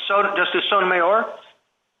 Justice Sotomayor,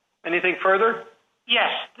 anything further?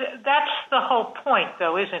 Yes, that's the whole point,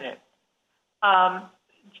 though, isn't it?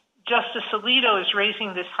 Justice Alito is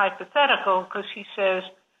raising this hypothetical because he says,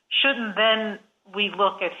 shouldn't then we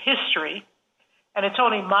look at history, and it's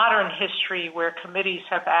only modern history where committees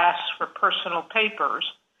have asked for personal papers,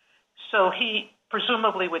 so he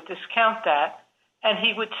presumably would discount that, and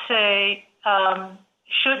he would say,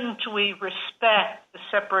 shouldn't we respect the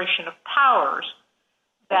separation of powers,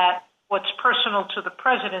 that what's personal to the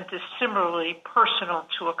president is similarly personal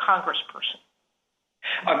to a congressperson?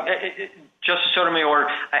 Justice Sotomayor,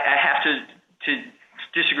 I have to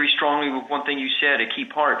disagree strongly with one thing you said, a key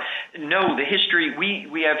part. No, the history,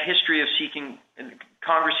 we have history of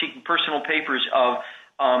Congress seeking personal papers of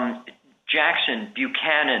Jackson,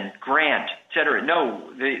 Buchanan, Grant, et cetera.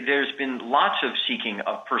 No, there's been lots of seeking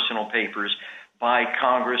of personal papers by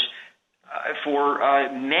Congress for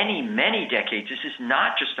many, many decades. This is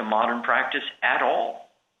not just a modern practice at all.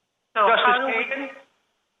 So Justice Kagan?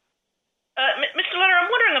 Mr. Leonard, I'm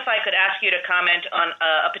wondering if I could ask you to comment on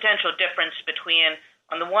a potential difference between,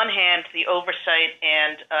 on the one hand, the Oversight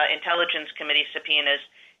and Intelligence Committee subpoenas,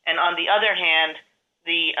 and on the other hand,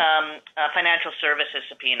 the Financial Services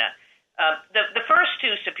subpoena. The first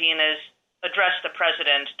two subpoenas address the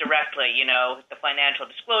president directly, the financial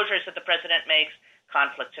disclosures that the president makes,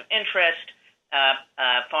 conflicts of interest,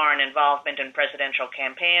 foreign involvement in presidential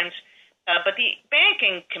campaigns. But the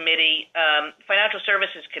Banking Committee, Financial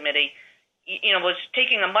Services Committee, was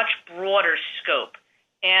taking a much broader scope.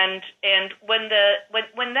 And when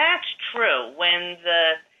that's true, when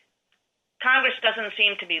the Congress doesn't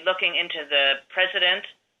seem to be looking into the president,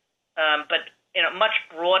 but in a much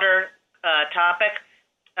broader topic,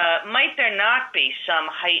 might there not be some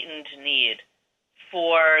heightened need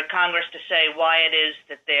for Congress to say why it is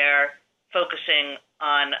that they're focusing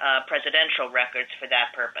on presidential records for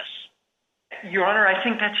that purpose? Your Honor, I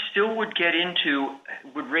think that still would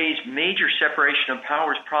raise major separation of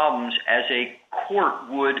powers problems, as a court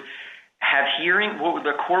would have hearing.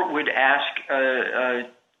 The court would ask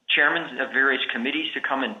chairmen of various committees to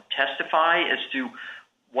come and testify as to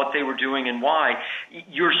what they were doing and why.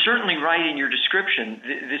 You're certainly right in your description.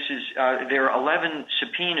 There are 11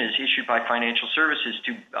 subpoenas issued by financial services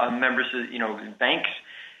to members of, banks,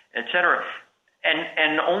 et cetera.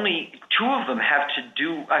 And only two of them have to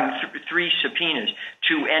do, three subpoenas,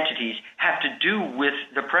 two entities, have to do with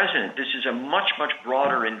the president. This is a much, much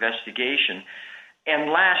broader investigation. And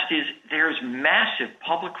last is, there's massive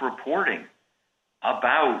public reporting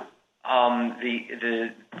about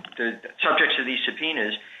the subjects of these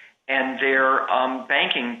subpoenas and their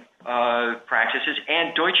banking practices.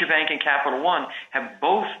 And Deutsche Bank and Capital One have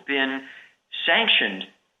both been sanctioned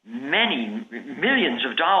many millions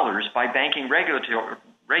of dollars by banking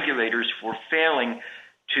regulators for failing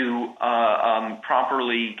to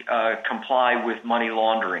properly comply with money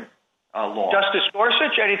laundering law. Justice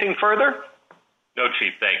Gorsuch, anything further? No,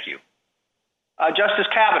 Chief, thank you. Justice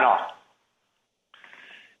Kavanaugh.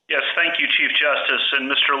 Yes, thank you, Chief Justice.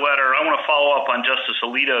 And Mr. Letter, I want to follow up on Justice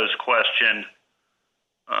Alito's question.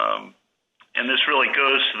 And this really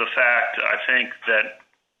goes to the fact, I think, that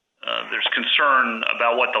there's concern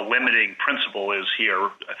about what the limiting principle is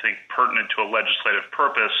here. I think pertinent to a legislative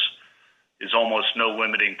purpose is almost no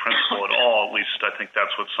limiting principle at all. At least I think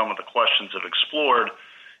that's what some of the questions have explored.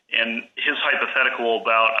 And his hypothetical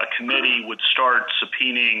about a committee would start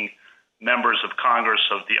subpoenaing members of Congress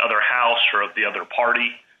of the other house or of the other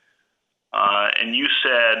party. And you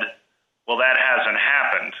said, well, that hasn't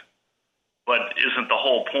happened. But isn't the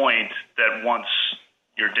whole point that once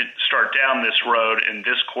you start down this road and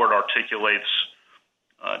this court articulates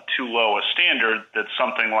too low a standard, that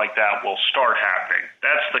something like that will start happening?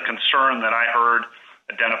 That's the concern that I heard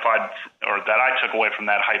identified, or that I took away from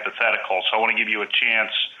that hypothetical. So I want to give you a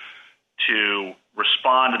chance to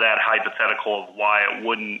respond to that hypothetical of why it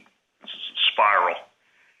wouldn't spiral.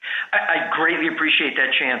 I greatly appreciate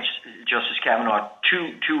that chance, Justice Kavanaugh.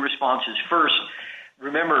 Two responses. First,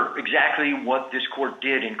 remember exactly what this court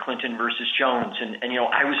did in Clinton versus Jones. And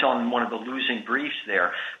I was on one of the losing briefs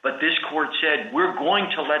there. But this court said, we're going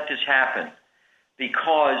to let this happen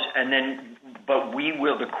but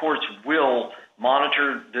the courts will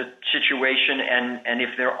monitor the situation. And if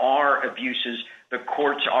there are abuses, the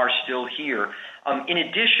courts are still here. In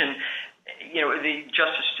addition, the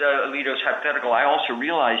Justice Alito's hypothetical, I also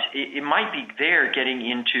realize it might be there getting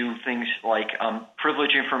into things like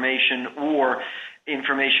privilege information or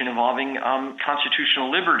information involving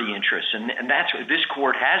constitutional liberty interests. And that's what this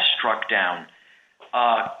court has struck down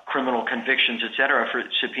criminal convictions, et cetera, for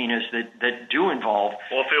subpoenas that do involve.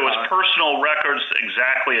 Well, if it was personal records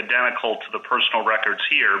exactly identical to the personal records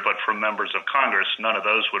here, but from members of Congress, none of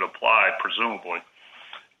those would apply, presumably,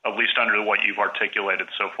 at least under what you've articulated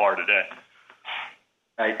so far today.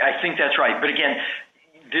 I think that's right. But again,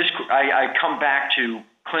 I come back to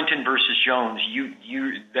Clinton versus Jones.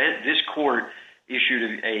 This court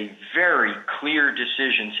issued a very clear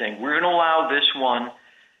decision saying we're going to allow this one,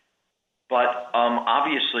 but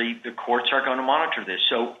obviously the courts are going to monitor this.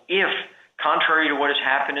 So if, contrary to what has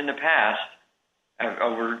happened in the past,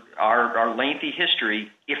 over our lengthy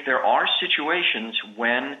history, if there are situations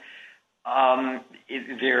when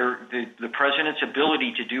the president's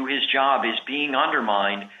ability to do his job is being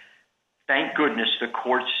undermined, thank goodness the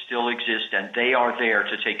courts still exist and they are there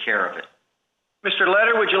to take care of it. Mr.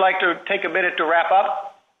 Letter, would you like to take a minute to wrap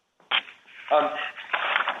up?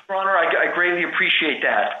 Your Honor, I greatly appreciate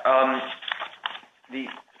that. I'm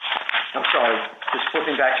sorry, just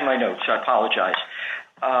flipping back to my notes. I apologize.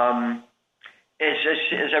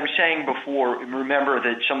 As I was saying before, remember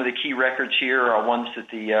that some of the key records here are ones that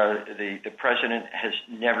the president has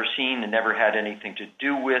never seen and never had anything to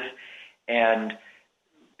do with, and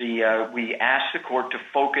we ask the court to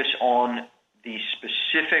focus on the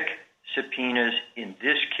specific subpoenas in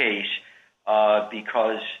this case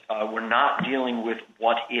because we're not dealing with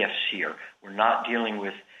what ifs here. We're not dealing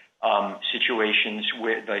with situations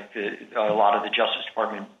where a lot of the Justice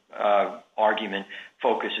Department argument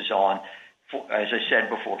focuses on. As I said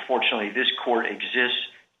before, fortunately, this court exists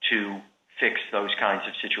to fix those kinds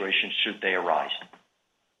of situations should they arise.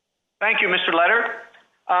 Thank you, Mr. Letter.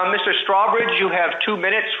 Mr. Strawbridge, you have 2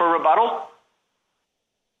 minutes for rebuttal.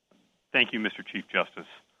 Thank you, Mr. Chief Justice.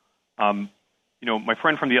 My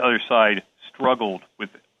friend from the other side struggled with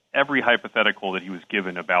every hypothetical that he was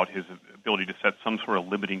given about his ability to set some sort of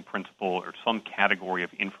limiting principle or some category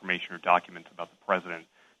of information or documents about the president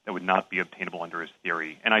that would not be obtainable under his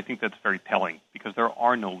theory. And I think that's very telling because there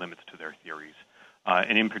are no limits to their theories.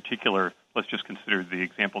 And in particular, let's just consider the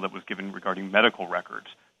example that was given regarding medical records.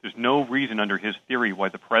 There's no reason under his theory why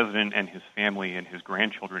the president and his family and his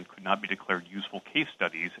grandchildren could not be declared useful case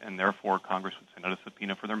studies, and therefore Congress would send out a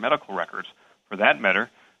subpoena for their medical records. For that matter,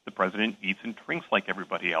 the president eats and drinks like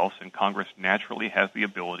everybody else, and Congress naturally has the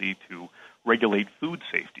ability to regulate food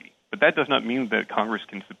safety. But that does not mean that Congress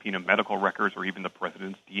can subpoena medical records or even the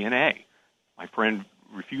president's DNA. My friend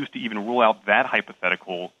refused to even rule out that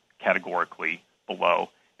hypothetical categorically below,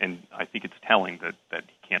 and I think it's telling that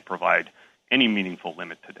he can't provide any meaningful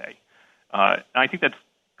limit today. I think that's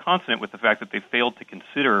consonant with the fact that they failed to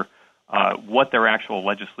consider what their actual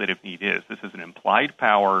legislative need is. This is an implied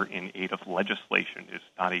power in aid of legislation. It's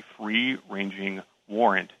not a free-ranging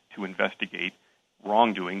warrant to investigate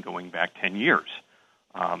wrongdoing going back 10 years.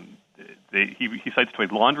 He cites to a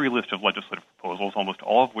laundry list of legislative proposals, almost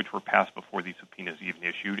all of which were passed before these subpoenas even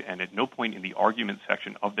issued, and at no point in the argument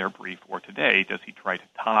section of their brief or today does he try to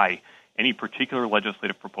tie any particular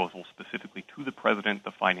legislative proposal specifically to the president,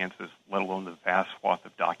 the finances, let alone the vast swath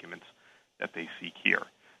of documents that they seek here.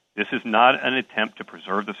 This is not an attempt to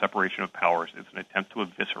preserve the separation of powers. It's an attempt to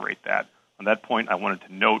eviscerate that. On that point, I wanted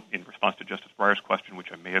to note, in response to Justice Breyer's question,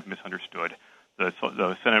 which I may have misunderstood,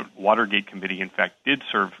 the Senate Watergate Committee, in fact, did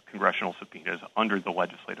serve congressional subpoenas under the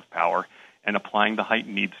legislative power, and applying the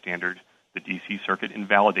heightened need standard, the D.C. Circuit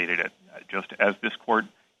invalidated it, just as this court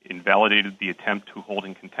invalidated the attempt to hold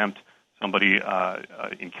in contempt somebody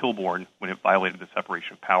in Kilbourne when it violated the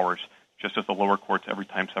separation of powers, just as the lower courts, every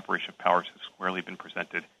time separation of powers has squarely been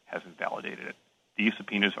presented, has invalidated it. These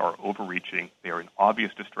subpoenas are overreaching. They are an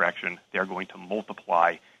obvious distraction. They are going to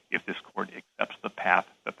multiply if this court accepts the path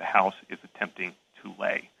that the House is attempting to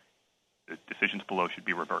lay. The decisions below should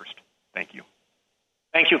be reversed. Thank you.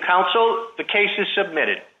 Thank you, counsel. The case is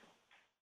submitted.